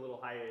 he took a little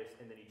hiatus,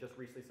 and then he just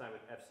recently signed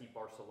with FC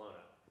Barcelona.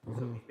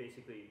 So he's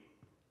basically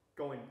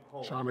going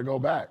home. Trying to go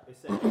back.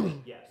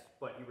 Essentially, yes.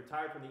 But he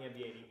retired from the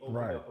NBA and he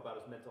opened up about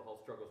his mental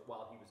health struggles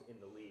while he was in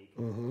the league,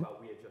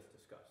 about we had just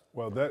discussed.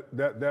 Well,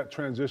 that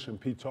transition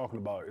Pete talking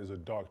about is a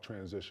dark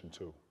transition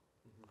too.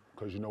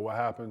 Because you know what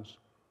happens?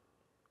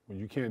 When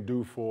you can't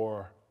do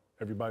for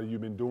everybody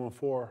you've been doing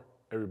for,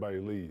 everybody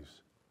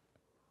leaves.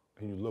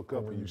 And you look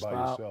up and you by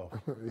yourself.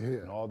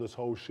 And all this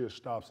whole shit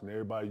stops, and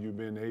everybody you've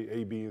been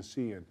A, B, and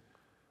C, and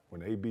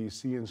when A, B,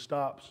 C, and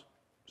stops,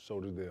 so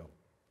do them.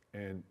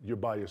 And you're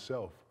by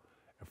yourself.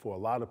 And for a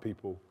lot of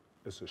people,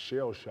 it's a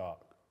shell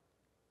shock.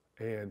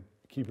 And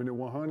keeping it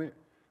 100,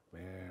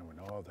 man, when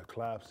all the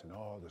claps and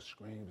all the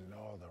screams and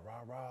all the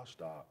rah-rah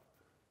stop,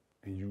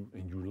 and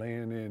you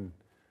laying in,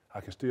 I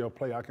can still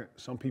play.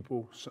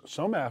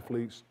 Some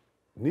athletes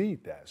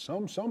need that.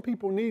 Some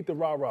people need the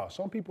rah-rah.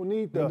 Some people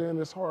need the. And then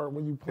it's hard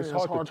when you play.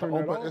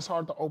 It's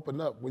hard to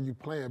open up when you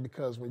playing,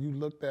 because when you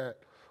looked at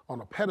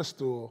on a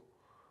pedestal,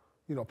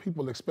 you know,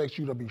 people expect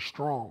you to be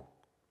strong.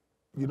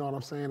 You know what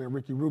I'm saying? In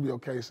Ricky Rubio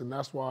case, and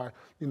that's why,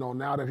 you know,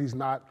 now that he's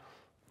not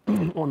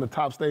on the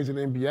top stage in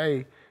the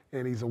NBA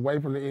and he's away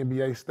from the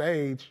NBA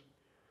stage,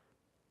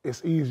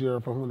 it's easier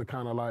for him to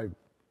kind of like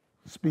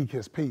speak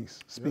his piece,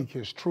 speak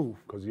his truth.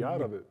 Because you're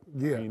out of it.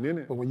 Yeah. You ain't in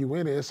it. But when you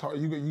in it, it's hard.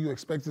 You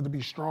expected to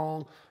be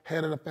strong,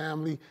 head of the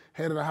family,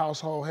 head of the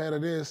household, head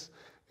of this,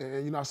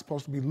 and you're not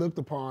supposed to be looked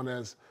upon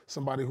as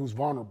somebody who's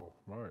vulnerable.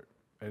 Right.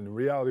 And the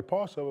reality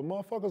parts of it,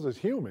 motherfuckers is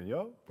human,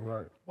 yo.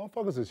 Right.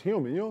 Motherfuckers is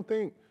human. You don't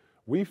think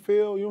we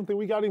feel, you don't think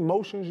we got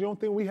emotions, you don't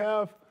think we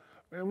have,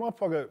 man,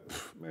 motherfucker,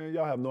 man,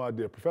 y'all have no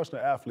idea.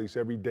 Professional athletes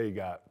every day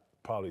got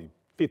probably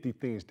 50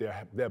 things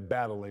they're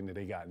battling that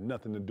they got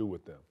nothing to do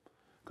with them.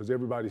 Because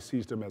everybody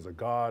sees them as a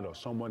god or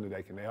someone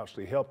that can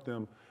actually help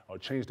them or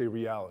change their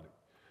reality.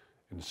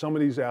 And some of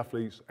these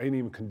athletes ain't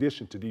even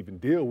conditioned to even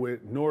deal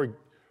with, nor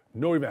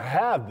even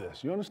have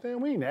this. You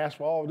understand? We ain't asked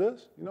for all of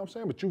this. You know what I'm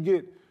saying? But you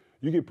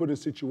get put in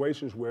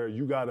situations where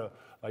you gotta,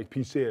 like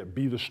Pete said,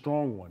 be the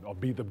strong one, or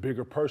be the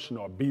bigger person,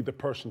 or be the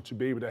person to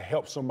be able to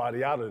help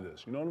somebody out of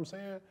this. You know what I'm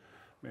saying?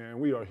 Man,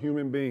 we are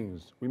human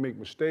beings. We make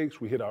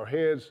mistakes, we hit our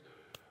heads.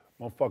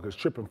 Motherfuckers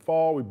trip and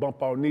fall, we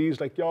bump our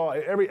knees, like y'all,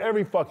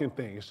 every fucking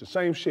thing. It's the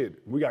same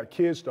shit. We got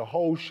kids, the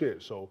whole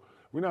shit. So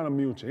we're not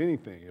immune to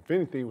anything. If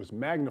anything, it was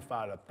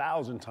magnified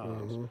 1,000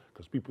 times,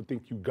 because people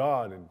think you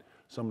God, and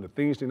some of the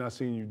things they're not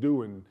seeing you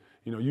do, and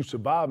you know, you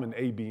survive in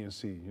A, B, and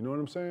C. You know what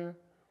I'm saying?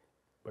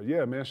 But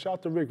yeah, man, shout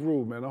out to Rick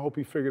Rube, man. I hope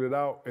he figured it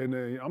out. And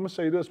I'm gonna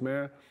say this,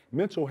 man,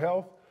 mental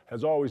health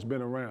has always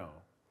been around.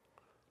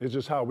 It's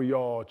just how we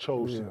all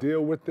chose to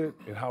deal with it,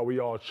 and how we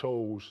all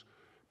chose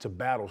to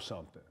battle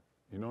something.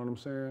 You know what I'm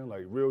saying?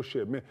 Like real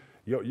shit, man.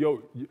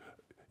 You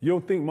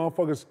don't think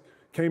motherfuckers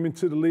came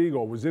into the league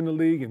or was in the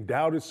league and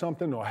doubted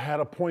something or had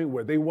a point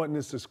where they wasn't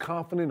as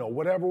confident or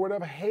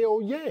whatever?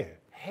 Hell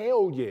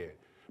yeah.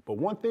 But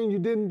one thing you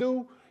didn't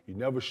do, you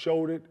never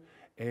showed it.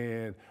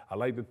 And I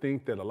like to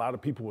think that a lot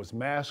of people was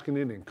masking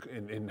it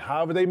and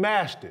however they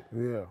masked it.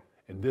 Yeah.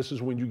 And this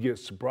is when you get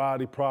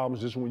sobriety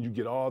problems. This is when you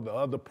get all the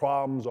other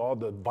problems, all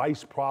the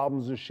vice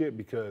problems and shit,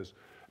 because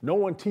no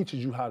one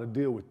teaches you how to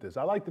deal with this.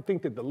 I like to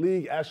think that the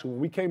league, actually, when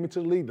we came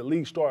into the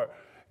league started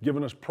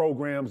giving us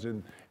programs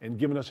and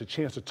giving us a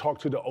chance to talk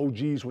to the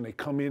OGs when they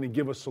come in and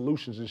give us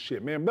solutions and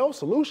shit. Man, those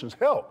solutions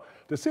help.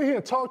 To sit here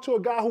and talk to a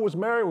guy who was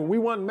married when we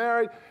weren't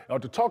married, or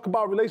to talk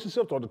about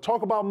relationships, or to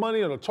talk about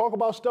money, or to talk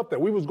about stuff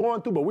that we was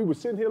going through, but we were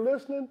sitting here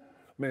listening,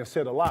 man,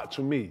 said a lot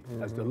to me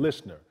as the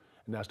listener.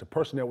 And that's the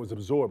person that was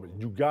absorbing.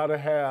 You gotta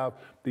have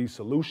these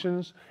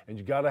solutions and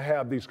you gotta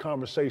have these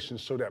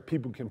conversations so that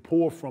people can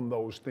pull from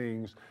those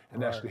things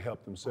and actually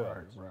help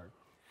themselves. Right.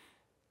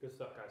 Good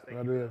stuff, guys.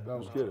 Thank you. That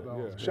was Good.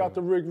 good. Yeah. Shout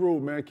to Rick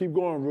Rude, man. Keep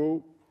going,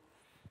 Rude.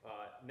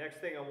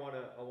 Next thing I want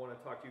to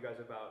talk to you guys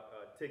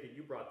about, Ticket,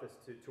 you brought this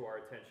to our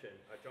attention.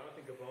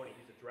 Jonathan Gavoni,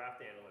 he's a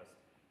draft analyst,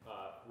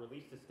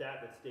 released a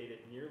stat that stated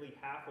nearly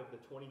half of the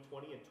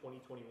 2020 and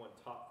 2021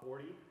 top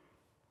 40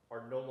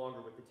 are no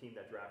longer with the team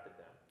that drafted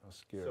them. That's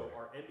scary. So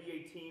are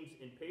NBA teams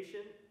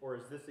impatient, or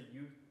is this a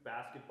youth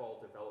basketball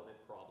development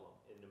problem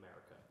in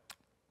America?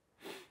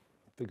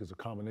 I think it's a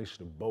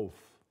combination of both.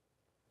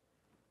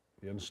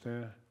 You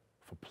understand?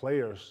 For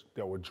players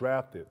that were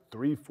drafted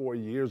 3-4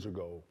 years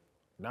ago,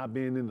 not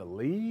being in the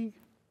league.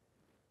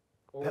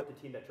 Or with the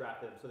team that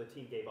drafted them, so the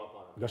team gave up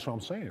on them. That's what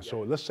I'm saying. Yeah. So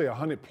let's say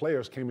 100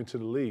 players came into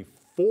the league.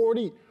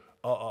 40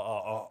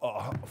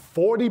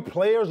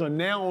 players are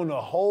now on a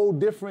whole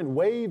different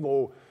wave.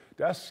 Oh,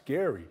 that's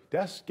scary.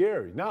 That's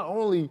scary. Not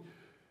only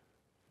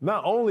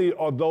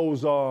are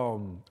those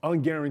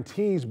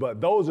unguarantees, but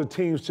those are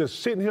teams just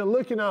sitting here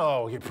looking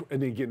at,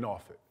 and then getting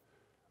off it.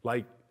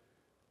 Like,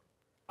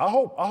 I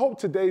hope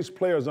today's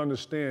players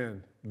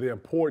understand the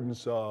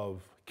importance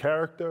of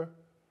character,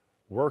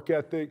 work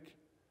ethic,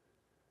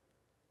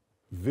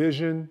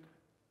 vision,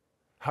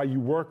 how you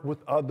work with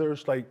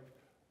others. Like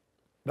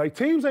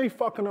teams ain't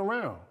fucking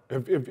around.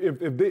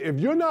 If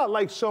you're not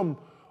like some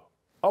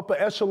upper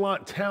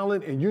echelon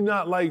talent and you're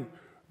not like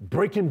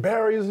breaking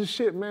barriers and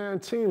shit, man,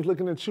 teams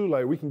looking at you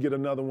like, we can get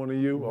another one of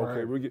you.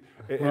 Right.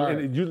 Okay,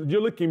 and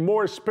you're looking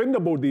more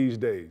expendable these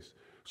days.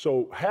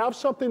 So have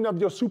something of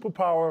your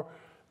superpower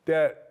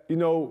that,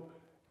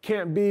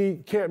 can't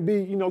be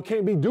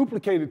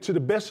duplicated to the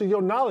best of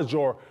your knowledge,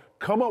 or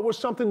come up with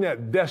something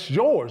that's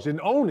yours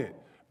and own it.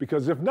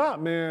 Because if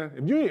not, man,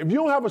 if you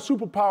don't have a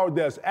superpower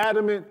that's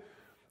adamant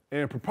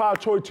and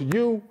proprietary to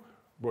you,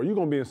 bro, you're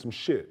gonna be in some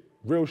shit,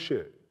 real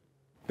shit.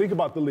 Think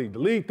about the league. The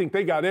league think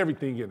they got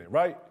everything in it,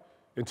 right?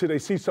 Until they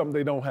see something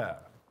they don't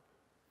have.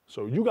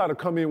 So you gotta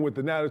come in with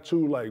an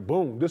attitude like,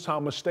 boom, this is how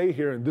I'm gonna stay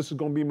here, and this is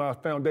gonna be my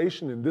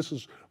foundation, and this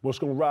is what's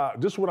gonna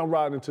ride, this is what I'm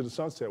riding into the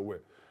sunset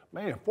with.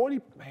 Man, 40,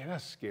 man,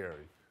 that's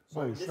scary.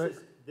 So this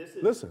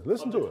is listen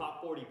of to the it.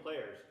 top 40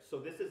 players. So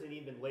this isn't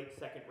even late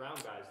second round,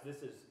 guys.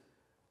 This is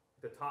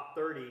the top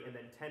 30 and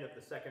then 10 of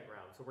the second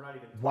round. So we're not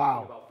even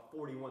talking about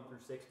 41 through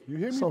 60. You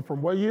hear me? So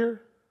from what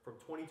year? From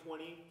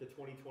 2020 to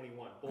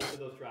 2021, both of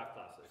those draft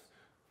classes.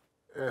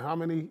 And how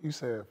many? You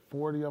said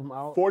 40 of them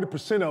out?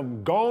 40% of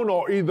them gone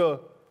or either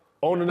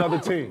on another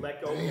team. Let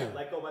go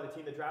by the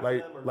team that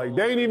drafted them? Or Like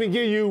they ain't even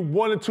give you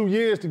 1 or 2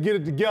 years to get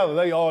it together.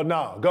 They all,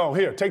 nah, go on,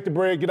 here, take the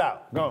bread, get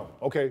out, go on.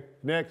 Okay,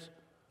 next.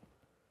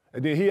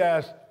 And then he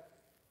asked,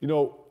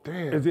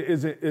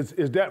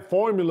 is that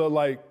formula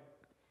like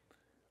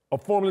a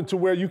formula to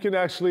where you can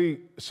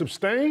actually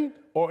sustain?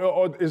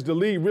 Or is the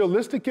league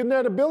realistic in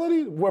that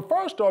ability? Well,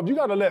 first off, you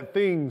gotta let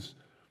things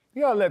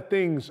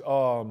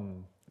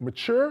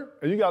mature,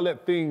 and you gotta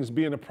let things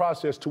be in the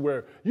process to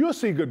where you'll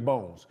see good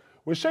bones.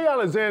 When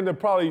Gilgeous-Alexander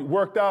probably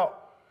worked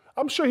out,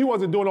 I'm sure he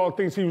wasn't doing all the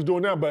things he was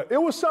doing now, but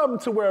it was something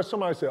to where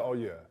somebody said, oh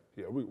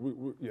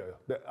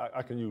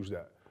I can use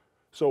that.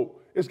 So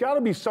it's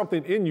gotta be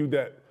something in you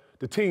that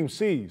the team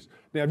sees.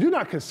 Now, if you're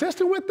not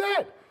consistent with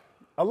that,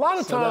 a lot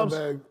of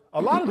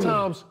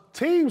times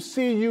teams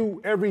see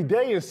you every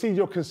day and see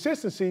your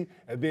consistency,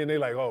 and then they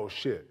like, oh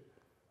shit.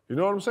 You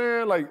know what I'm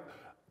saying? Like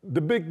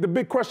the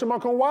big question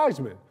mark on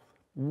Wiseman.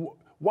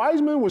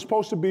 Wiseman was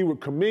supposed to be with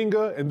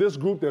Kuminga and this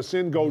group that's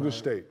in Golden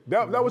State.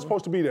 That was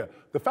supposed to be there.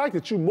 The fact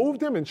that you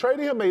moved him and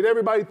traded him made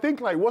everybody think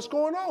like, what's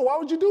going on? Why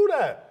would you do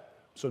that?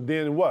 So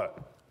then what?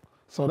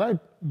 So that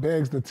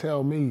begs to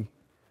tell me,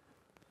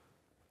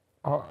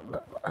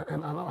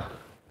 and I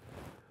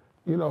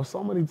know,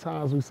 so many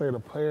times we say the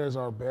players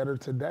are better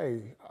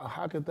today.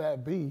 How could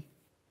that be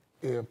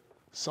if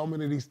so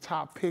many of these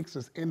top picks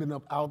is ending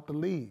up out the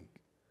league?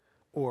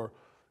 Or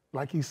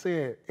like he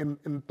said,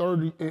 in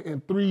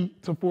 3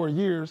 to 4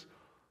 years,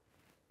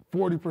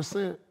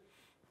 40%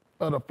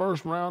 of the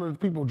first round of the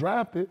people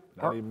drafted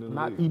are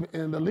not even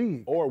in the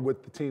league. Or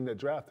with the team that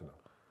drafted them.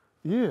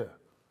 Yeah.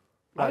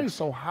 Like,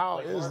 so how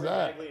is Marvin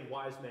that? Bagley and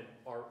Wiseman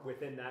are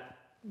within that.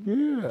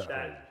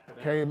 Yeah.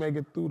 Can't make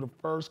it through the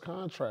first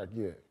contract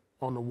yet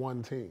on the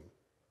one team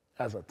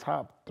as a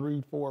top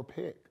 3-4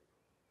 pick.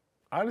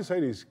 I didn't say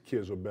these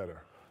kids were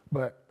better.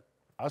 But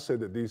I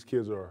said that these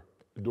kids are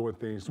doing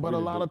things. But a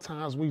lot of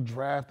times we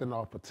drafting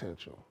our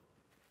potential.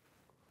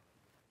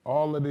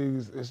 All of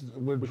these,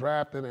 we're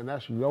drafting, and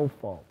that's your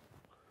fault.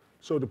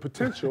 So the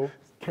potential.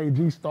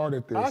 KG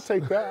started this. I'll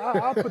take that.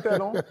 I'll put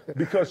that on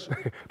because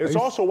it's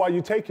also why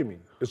you're taking me.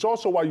 It's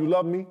also why you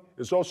love me.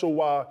 It's also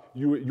why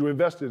you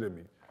invested in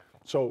me.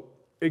 So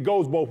it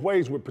goes both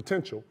ways with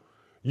potential.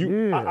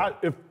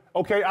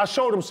 I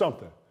showed him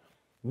something.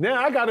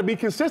 Now I got to be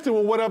consistent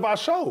with whatever I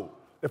showed.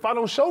 If I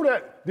don't show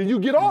that, then you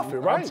get off it,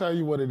 right? I'll tell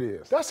you what it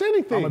is. That's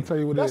anything. I'm gonna tell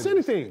you what it is. That's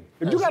anything.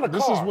 If you got a car.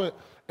 This is what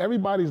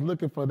everybody's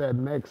looking for, that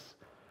next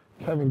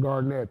Kevin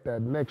Garnett,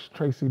 that next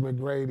Tracy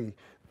McGrady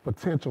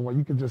potential where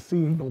you can just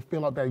see he's gonna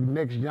fill out that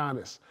next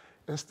Giannis.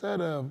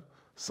 Instead of,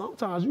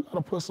 sometimes you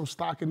gotta put some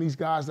stock in these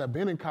guys that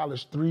been in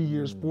college 3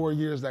 years, 4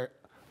 years, that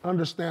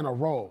understand a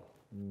role.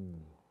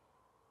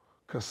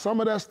 Because some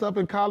of that stuff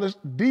in college,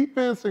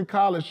 defense in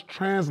college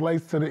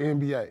translates to the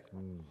NBA.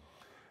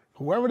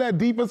 Whoever that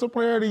defensive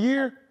player of the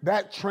year,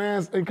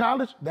 in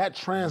college, that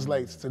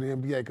translates to the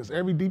NBA. Because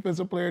every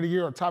defensive player of the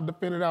year or top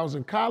defender that was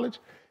in college,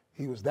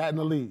 he was that in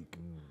the league.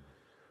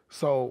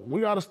 So we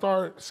got to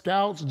start,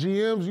 scouts,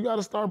 GMs, you got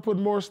to start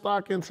putting more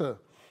stock into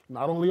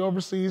not only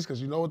overseas,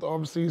 because you know what the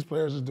overseas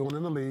players is doing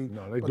in the league,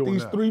 but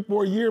these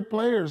 3-4 year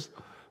players,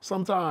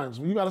 sometimes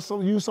you got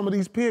to use some of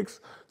these picks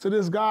to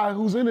this guy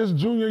who's in his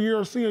junior year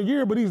or senior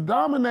year, but he's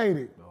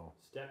dominated.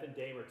 Steph and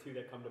Dame are two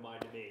that come to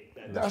mind to me.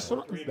 That's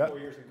what 3 and 4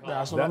 years in college.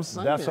 That's what I'm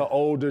saying. That's an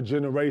older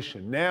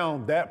generation.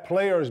 Now that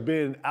player is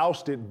being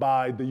ousted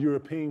by the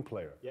European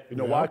player. Yep. You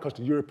know why? Because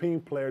the European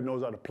player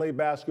knows how to play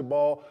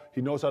basketball.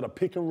 He knows how to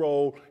pick and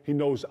roll. He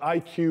knows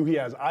IQ. He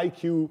has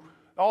IQ.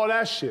 All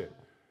that shit.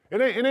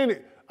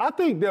 I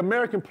think the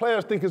American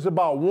players think it's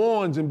about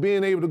ones and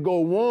being able to go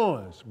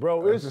ones,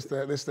 bro. It's just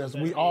that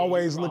we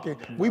always looking.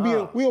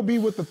 We'll be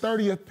with the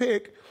 30th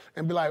pick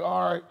and be like,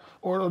 all right,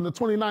 or on the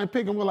 29th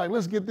pick, and we're like,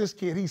 let's get this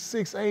kid. He's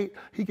 6'8",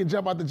 he can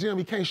jump out the gym,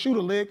 he can't shoot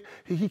a lick,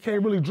 he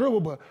can't really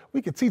dribble, but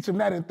we can teach him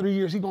that in 3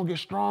 years. He's gonna get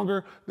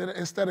stronger. Then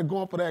instead of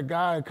going for that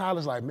guy in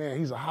college, like, man,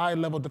 he's a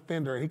high-level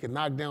defender, he can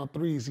knock down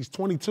threes. He's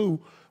 22,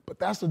 but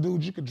that's the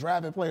dude you could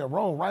draft and play a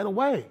role right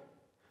away.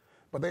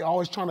 But they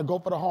always trying to go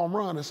for the home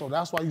run, and so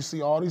that's why you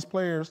see all these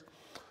players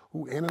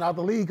who in and out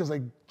the league because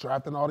they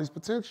drafting all these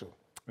potential.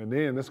 And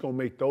then it's gonna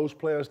make those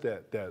players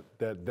that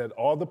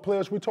are the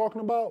players we're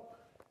talking about,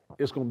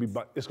 it's gonna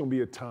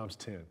be at times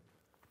 10,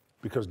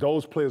 because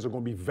those players are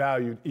gonna be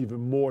valued even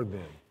more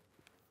then.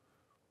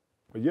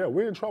 But yeah,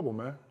 we're in trouble,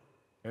 man.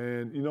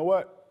 And you know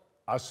what?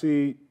 I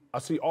see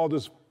all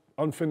this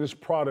unfinished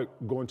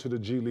product going to the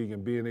G League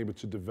and being able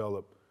to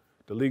develop.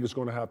 The league is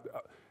gonna have to.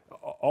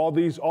 All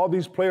these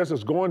players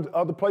that's going to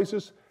other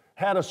places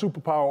had a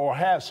superpower or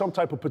had some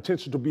type of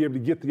potential to be able to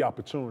get the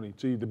opportunity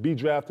to either be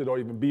drafted or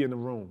even be in the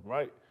room,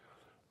 right?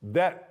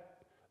 That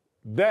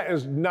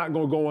is not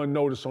going to go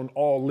unnoticed on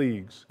all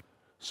leagues.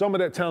 Some of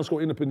that talent's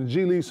going to end up in the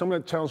G League. Some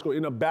of that talent's going to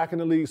end up back in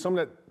the league. Some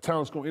of that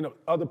talent's going to end up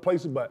other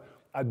places. But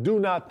I do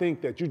not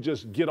think that you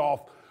just get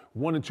off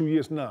 1 or 2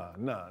 years. Nah.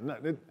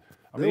 There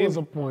was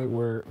a point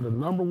where the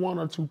number 1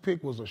 or 2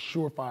 pick was a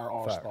surefire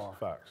all-star.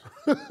 Facts.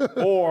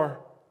 Or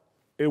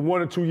in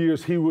 1 or 2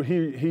 years, he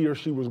or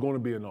she was going to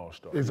be an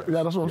all-star. Yeah,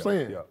 that's what I'm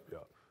saying. Yeah.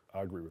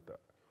 I agree with that.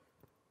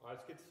 All right,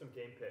 let's get to some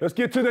game picks. Let's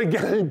get to the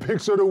game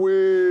picks of the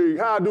week.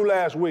 How'd I do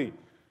last week?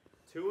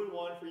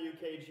 2-1 for you,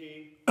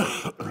 KG.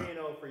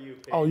 3-0 for you,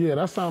 KG. Oh, yeah,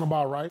 that sound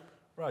about right.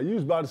 Right, you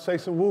was about to say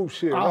some whoop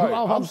shit, right?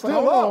 I'm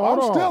still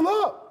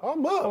up.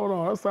 I'm up. Hold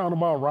on, that sound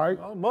about right.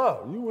 I'm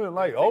up. You went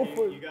like 0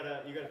 for... You got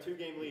a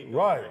 2-game lead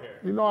right here.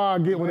 You know how I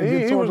get when it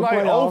gets he towards was the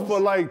like playoffs. 0 for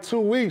like 2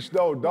 weeks,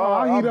 though, dog.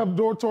 No, I heat up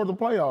door toward the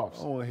playoffs.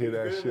 I don't want to hear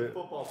that Good shit. in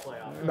football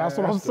playoffs. That's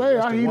what I'm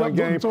saying. I heat up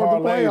game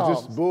toward the playoffs.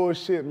 Just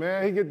bullshit,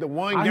 man. He get the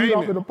one I game. heat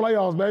up in the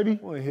playoffs, baby.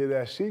 I want to hear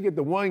that shit. He get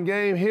the one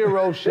game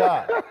hero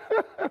shot.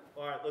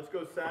 All right, let's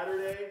go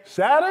Saturday.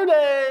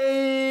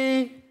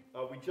 Saturday.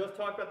 We just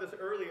talked about this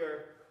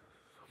earlier.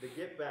 The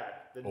get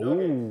back. The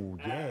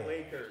Nuggets at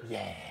Lakers.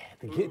 Yeah,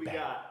 the Who get do we back.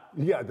 got?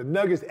 You got the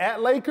Nuggets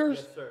at Lakers?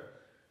 Yes, sir.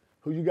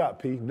 Who you got,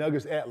 P?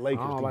 Nuggets at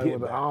Lakers. I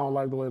don't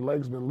like the way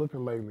Lakers been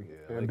looking lately.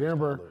 Yeah, and Lakers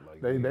Denver,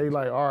 don't look like they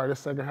like, all right,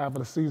 this second half of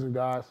the season,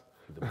 guys.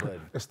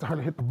 It's starting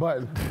to hit the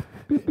button.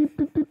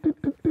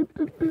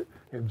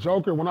 And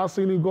Joker, when I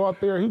seen him go out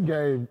there, he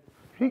gave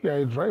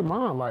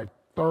Draymond like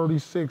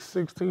 36,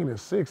 16, and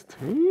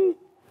 16.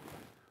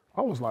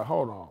 I was like,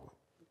 hold on.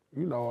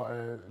 You know,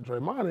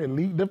 Draymond an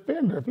elite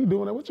defender. If he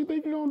doing that, what you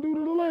think he gonna do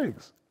to the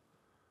legs?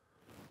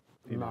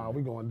 Nah,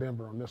 we going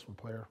Denver on this one,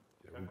 player.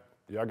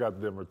 Yeah, I got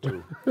Denver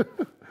too.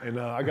 And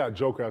I got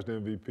Joker as the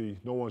MVP.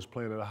 No one's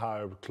playing at a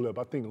higher clip.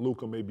 I think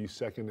Luka may be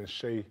second and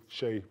Shea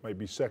might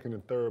be second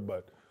and third,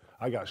 but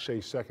I got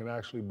Shea second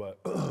actually. But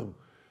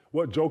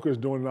what Joker is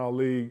doing in our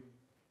league,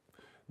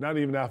 not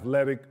even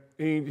athletic.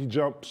 He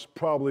jumps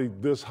probably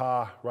this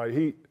high,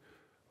 right?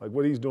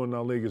 What he's doing in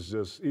our league is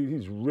just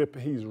he's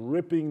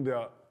ripping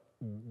the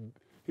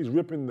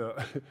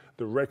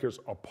records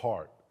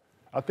apart.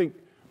 I think,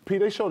 P,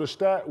 they showed a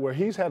stat where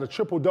he's had a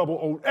triple-double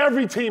on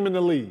every team in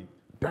the league.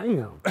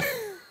 Damn.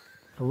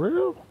 For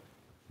real?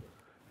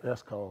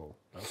 That's cold.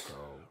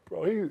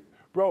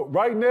 Bro,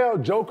 right now,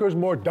 Joker's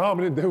more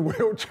dominant than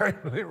Will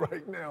Chamberlain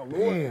right now.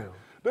 Lord. Damn.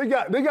 They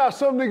got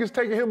some niggas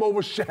taking him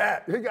over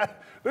Shaq. They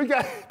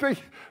got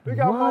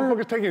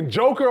motherfuckers taking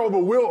Joker over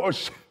Will or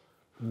Shaq.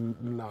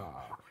 Nah.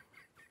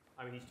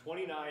 I mean, he's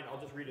 29. I'll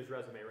just read his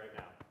resume right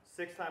now.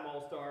 6-time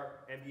All-Star,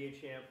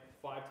 NBA champ,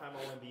 5-time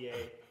All-NBA,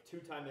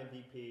 2-time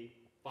MVP,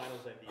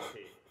 Finals MVP.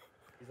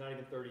 He's not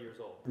even 30 years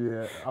old.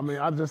 Yeah, I mean,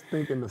 I just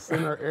think in the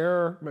center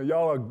era. Man,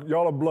 y'all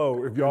are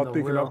blow if y'all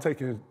thinking I'm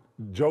taking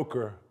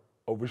Joker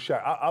over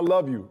Shaq. I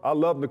love you. I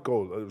love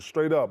Nicole.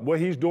 Straight up. What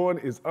he's doing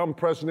is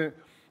unprecedented.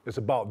 It's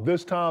about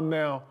this time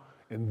now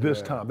and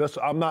this time.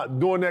 I'm not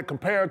doing that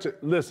comparative.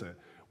 Listen,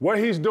 what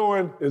he's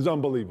doing is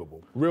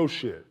unbelievable. Real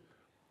shit.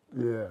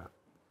 Yeah.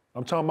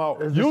 I'm talking about,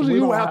 usually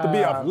you have to be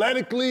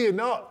athletically and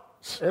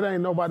up. It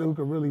ain't nobody who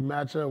can really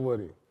match up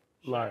with him.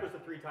 Shaq was a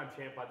 3-time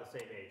champ by the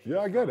same age. Yeah,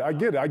 I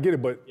get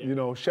it. But, you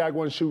know, Shaq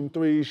wasn't shooting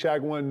threes.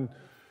 Shaq wasn't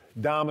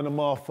diming a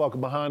motherfucker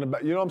behind the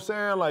back. You know what I'm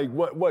saying? Like,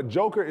 what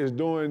Joker is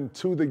doing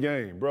to the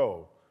game,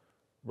 bro.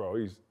 Yeah.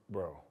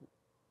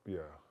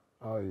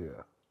 Oh, yeah.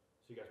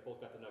 So you guys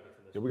both got the Nuggets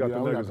in this one. Yeah, we got the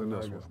Nuggets in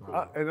this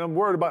one. And I'm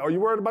worried about, are you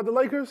worried about the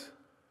Lakers?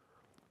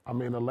 I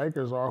mean, the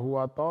Lakers are who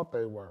I thought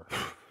they were.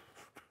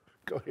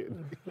 Go ahead.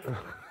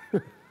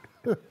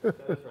 That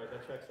is right,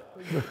 that checks out.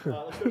 Let's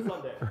go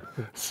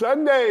to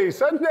Sunday.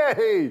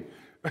 Sunday.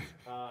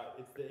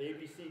 It's the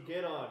ABC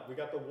Get On. We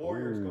got the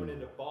Warriors going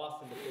into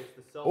Boston to face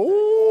the Celtics.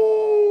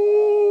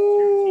 Ooh.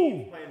 Two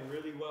teams playing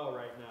really well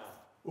right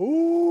now.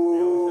 Ooh.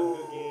 They always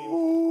have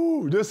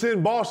good games. This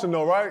in Boston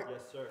though, right?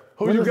 Yes, sir.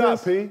 Who you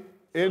got, P?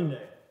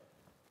 Sunday.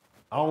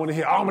 I don't want to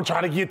hear. I'm gonna try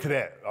to get to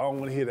that. I don't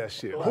want to hear that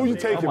shit. Who you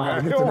taking, man?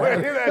 I'm I about don't to want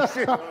to hear that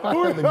shit.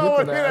 Who you don't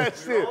want to hear that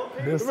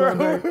shit? This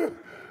Sunday?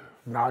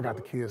 Nah, I got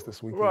the kids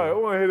this weekend. Right, I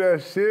want to hear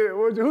that shit.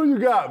 Who you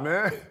got,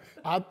 man?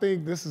 I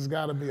think this has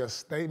got to be a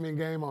statement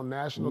game on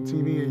national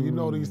TV, and you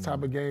know these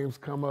type of games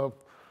come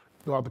up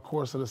throughout the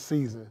course of the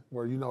season,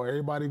 where you know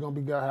everybody gonna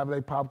be have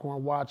their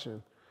popcorn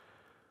watching.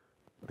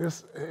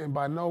 This, and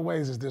by no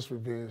ways is this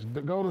revenge.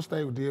 The Golden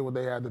State did what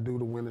they had to do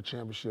to win the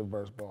championship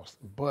versus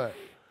Boston, but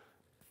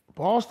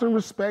Boston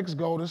respects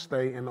Golden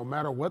State, and no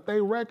matter what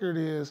their record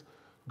is,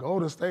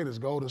 Golden State is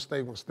Golden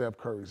State when Steph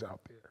Curry's out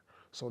there.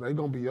 So they're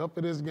gonna be up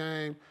for this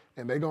game,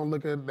 and they're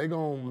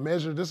gonna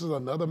measure. This is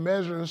another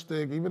measuring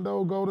stick. Even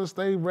though Golden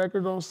State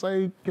record don't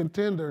say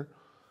contender,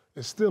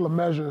 it's still a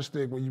measuring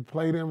stick when you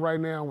play them right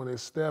now when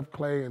it's Steph,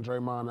 Klay, and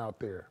Draymond out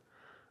there.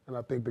 And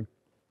I think the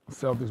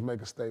Celtics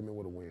make a statement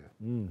with a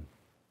win.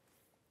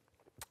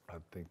 I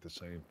think the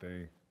same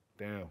thing.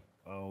 Damn,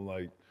 I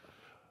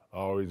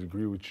always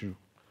agree with you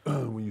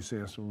when you're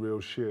saying some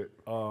real shit.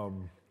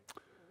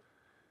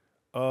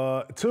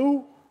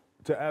 Two,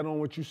 to add on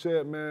what you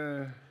said,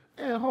 man.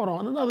 And hold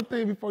on, another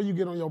thing before you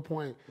get on your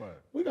point, Right.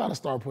 we got to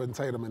start putting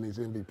Tatum in these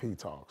MVP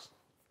talks.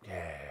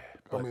 Yeah.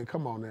 I mean,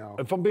 come on now.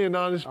 If I'm being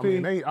honest, P.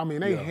 They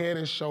head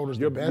and shoulders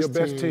the best your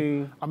best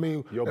team. I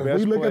mean, Your if best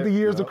we look at the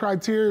years, player. the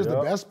criteria is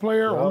the best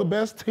player on the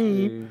best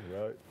team,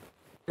 Right.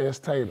 it's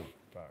Tatum.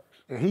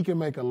 Facts. And he can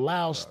make a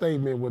loud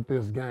statement with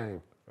this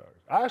game.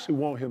 I actually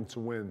want him to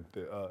win.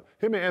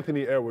 Him and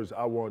Anthony Edwards,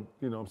 I want,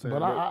 you know what I'm saying?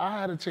 But I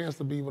had a chance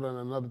to be with him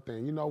on another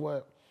thing. You know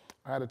what?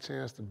 I had a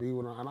chance to be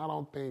with him, and I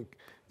don't think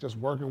just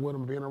working with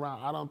him, being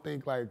around, I don't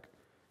think like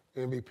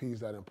MVP is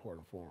that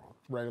important for him.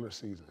 Regular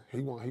season,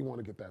 he want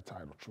to get that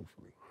title,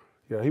 truthfully.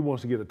 Yeah, he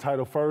wants to get a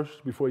title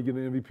first before he get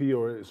an MVP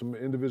or some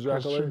individual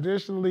Because accolades.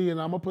 traditionally, and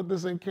I'm gonna put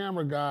this in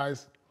camera,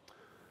 guys,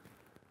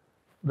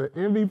 the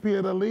MVP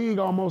of the league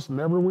almost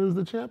never wins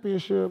the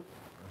championship.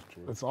 That's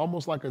true. It's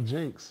almost like a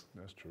jinx.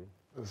 That's true.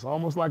 It's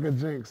almost like a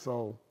jinx.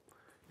 So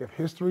if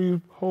history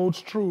holds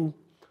true,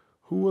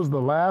 who was the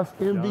last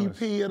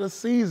MVP of the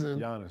season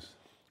Giannis.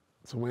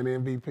 to win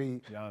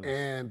MVP Giannis.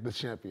 and the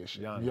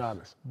championship?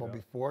 Giannis. But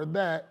before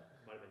that,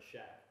 Might have been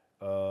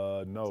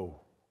Shaq. No.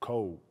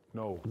 Cole.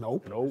 No.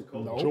 Nope.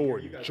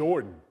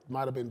 Jordan.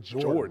 might have been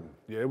Jordan.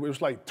 Yeah, it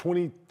was like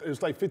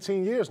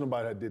 15 years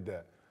nobody did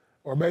that.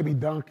 Or maybe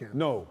Duncan.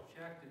 No.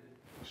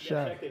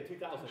 Shaq. Shaq did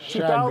 2000.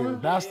 Shaq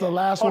did. That's the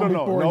last one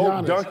before no.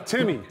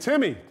 Giannis.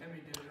 Timmy.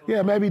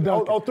 Yeah, maybe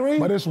Duncan. 03?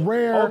 But it's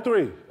rare.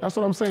 03. That's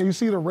what I'm saying. You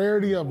see the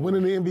rarity of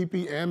winning the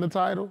MVP and the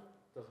title?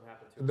 Doesn't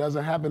happen It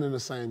doesn't happen in the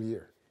same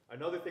year.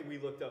 Another thing we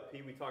looked up,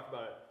 Pete, we talked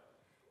about it.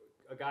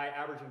 A guy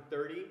averaging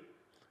 30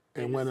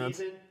 And in when the it's-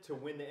 season to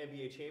win the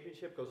NBA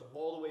championship goes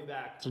all the way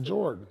back To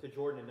Jordan. To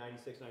Jordan in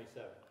 96,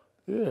 97.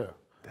 Yeah.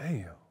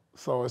 Damn.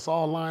 So it's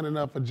all lining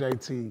up for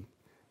JT.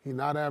 He's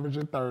not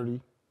averaging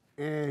 30,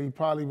 and he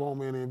probably won't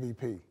win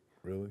MVP.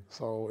 Really?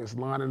 So it's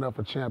lining up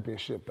for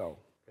championship, though.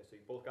 Okay, so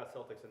you both got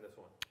Celtics in this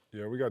one.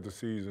 Yeah, we got the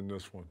C's in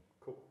this one.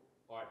 Cool.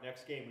 All right,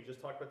 next game. We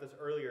just talked about this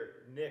earlier.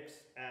 Knicks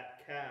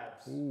at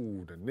Cavs.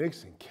 Ooh, the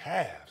Knicks and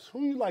Cavs.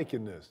 Who you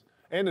liking this?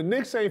 And the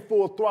Knicks ain't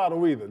full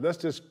throttle either. Let's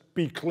just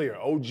be clear.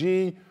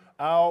 OG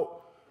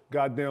out.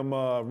 Goddamn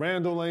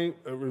Randall ain't.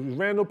 Is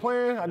Randall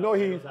playing? I know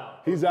Randall's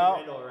out. he's OG out.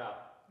 and Randall are out.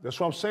 That's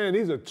what I'm saying.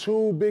 These are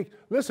two big.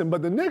 Listen,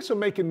 but the Knicks are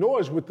making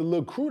noise with the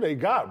little crew they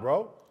got,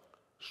 bro.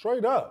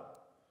 Straight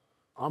up.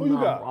 Who you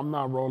got? I'm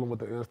not rolling with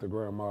the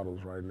Instagram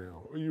models right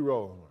now. Who you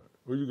rolling with?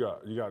 Who you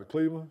got? You got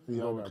Cleveland? You I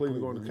going got with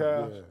Cleveland going to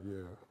Cleveland. Cavs?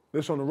 Yeah.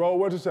 This on the road?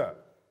 Where's this at?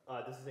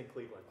 This is in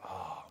Cleveland.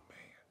 Oh, man,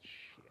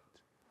 shit.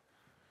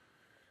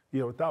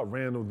 Yeah, without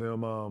Randall,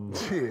 them.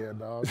 Yeah,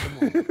 dog. Come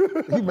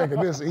on. You making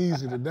this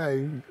easy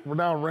today.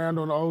 Without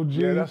Randall and OG.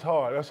 Yeah, that's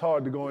hard. That's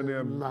hard to go in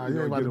there. Nah, you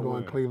ain't about to go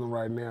in Cleveland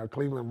right now.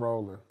 Cleveland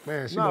rolling.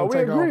 Man, she Nah, gonna we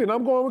take agreeing. off.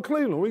 I'm going with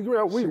Cleveland. We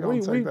agree.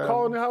 We that.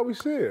 calling it how we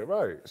see it,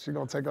 right? She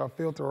gonna take our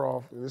filter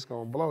off, and it's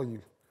gonna blow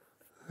you.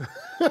 Take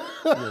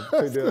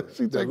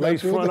that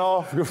lace front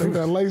off. Take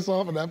that lace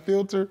off and that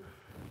filter.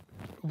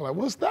 I'm like,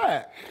 what's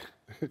that?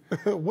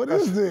 What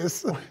is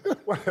this?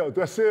 What else?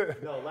 That's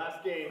it? No,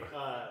 last game,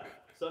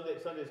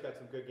 Sunday's got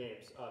some good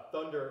games.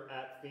 Thunder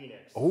at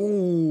Phoenix.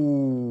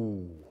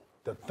 Ooh,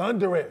 the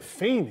Thunder at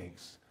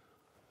Phoenix.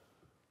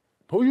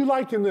 Who you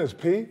like in this,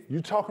 P?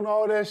 You talking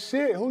all that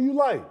shit. Who you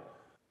like?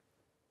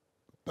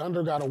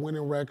 Thunder got a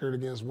winning record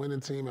against winning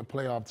team and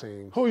playoff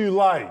teams. Who you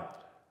like?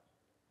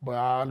 But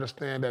I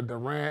understand that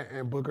Durant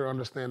and Booker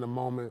understand the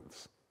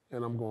moments,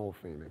 and I'm going with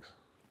Phoenix.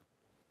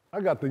 I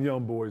got the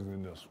young boys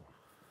in this one.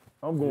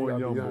 I'm going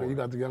young boys. You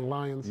got the young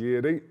Lions? Yeah,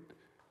 they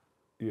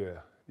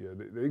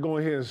go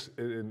in here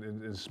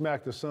and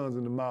smack the Suns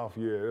in the mouth.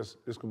 Yeah,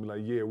 it's gonna be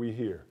like, yeah, we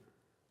here.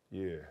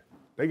 Yeah,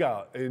 they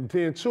got in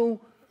 10-2.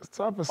 It's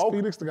tough for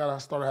Phoenix. They gotta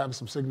start having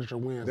some signature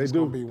wins. They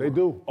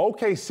do.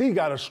 OKC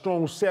got a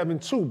strong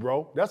 7-2,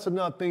 bro. That's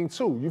another thing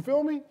too. You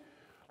feel me?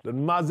 The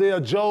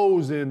Mazel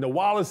Joes and the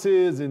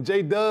Wallaces and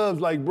J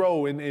Dubs, like,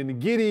 bro, and the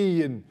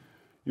Giddy, and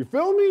you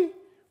feel me?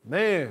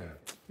 Man,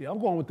 yeah, I'm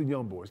going with the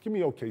young boys. Give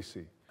me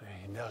OKC.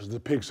 And that's the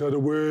picks of the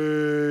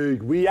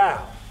week. We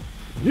out.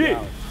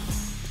 Yeah.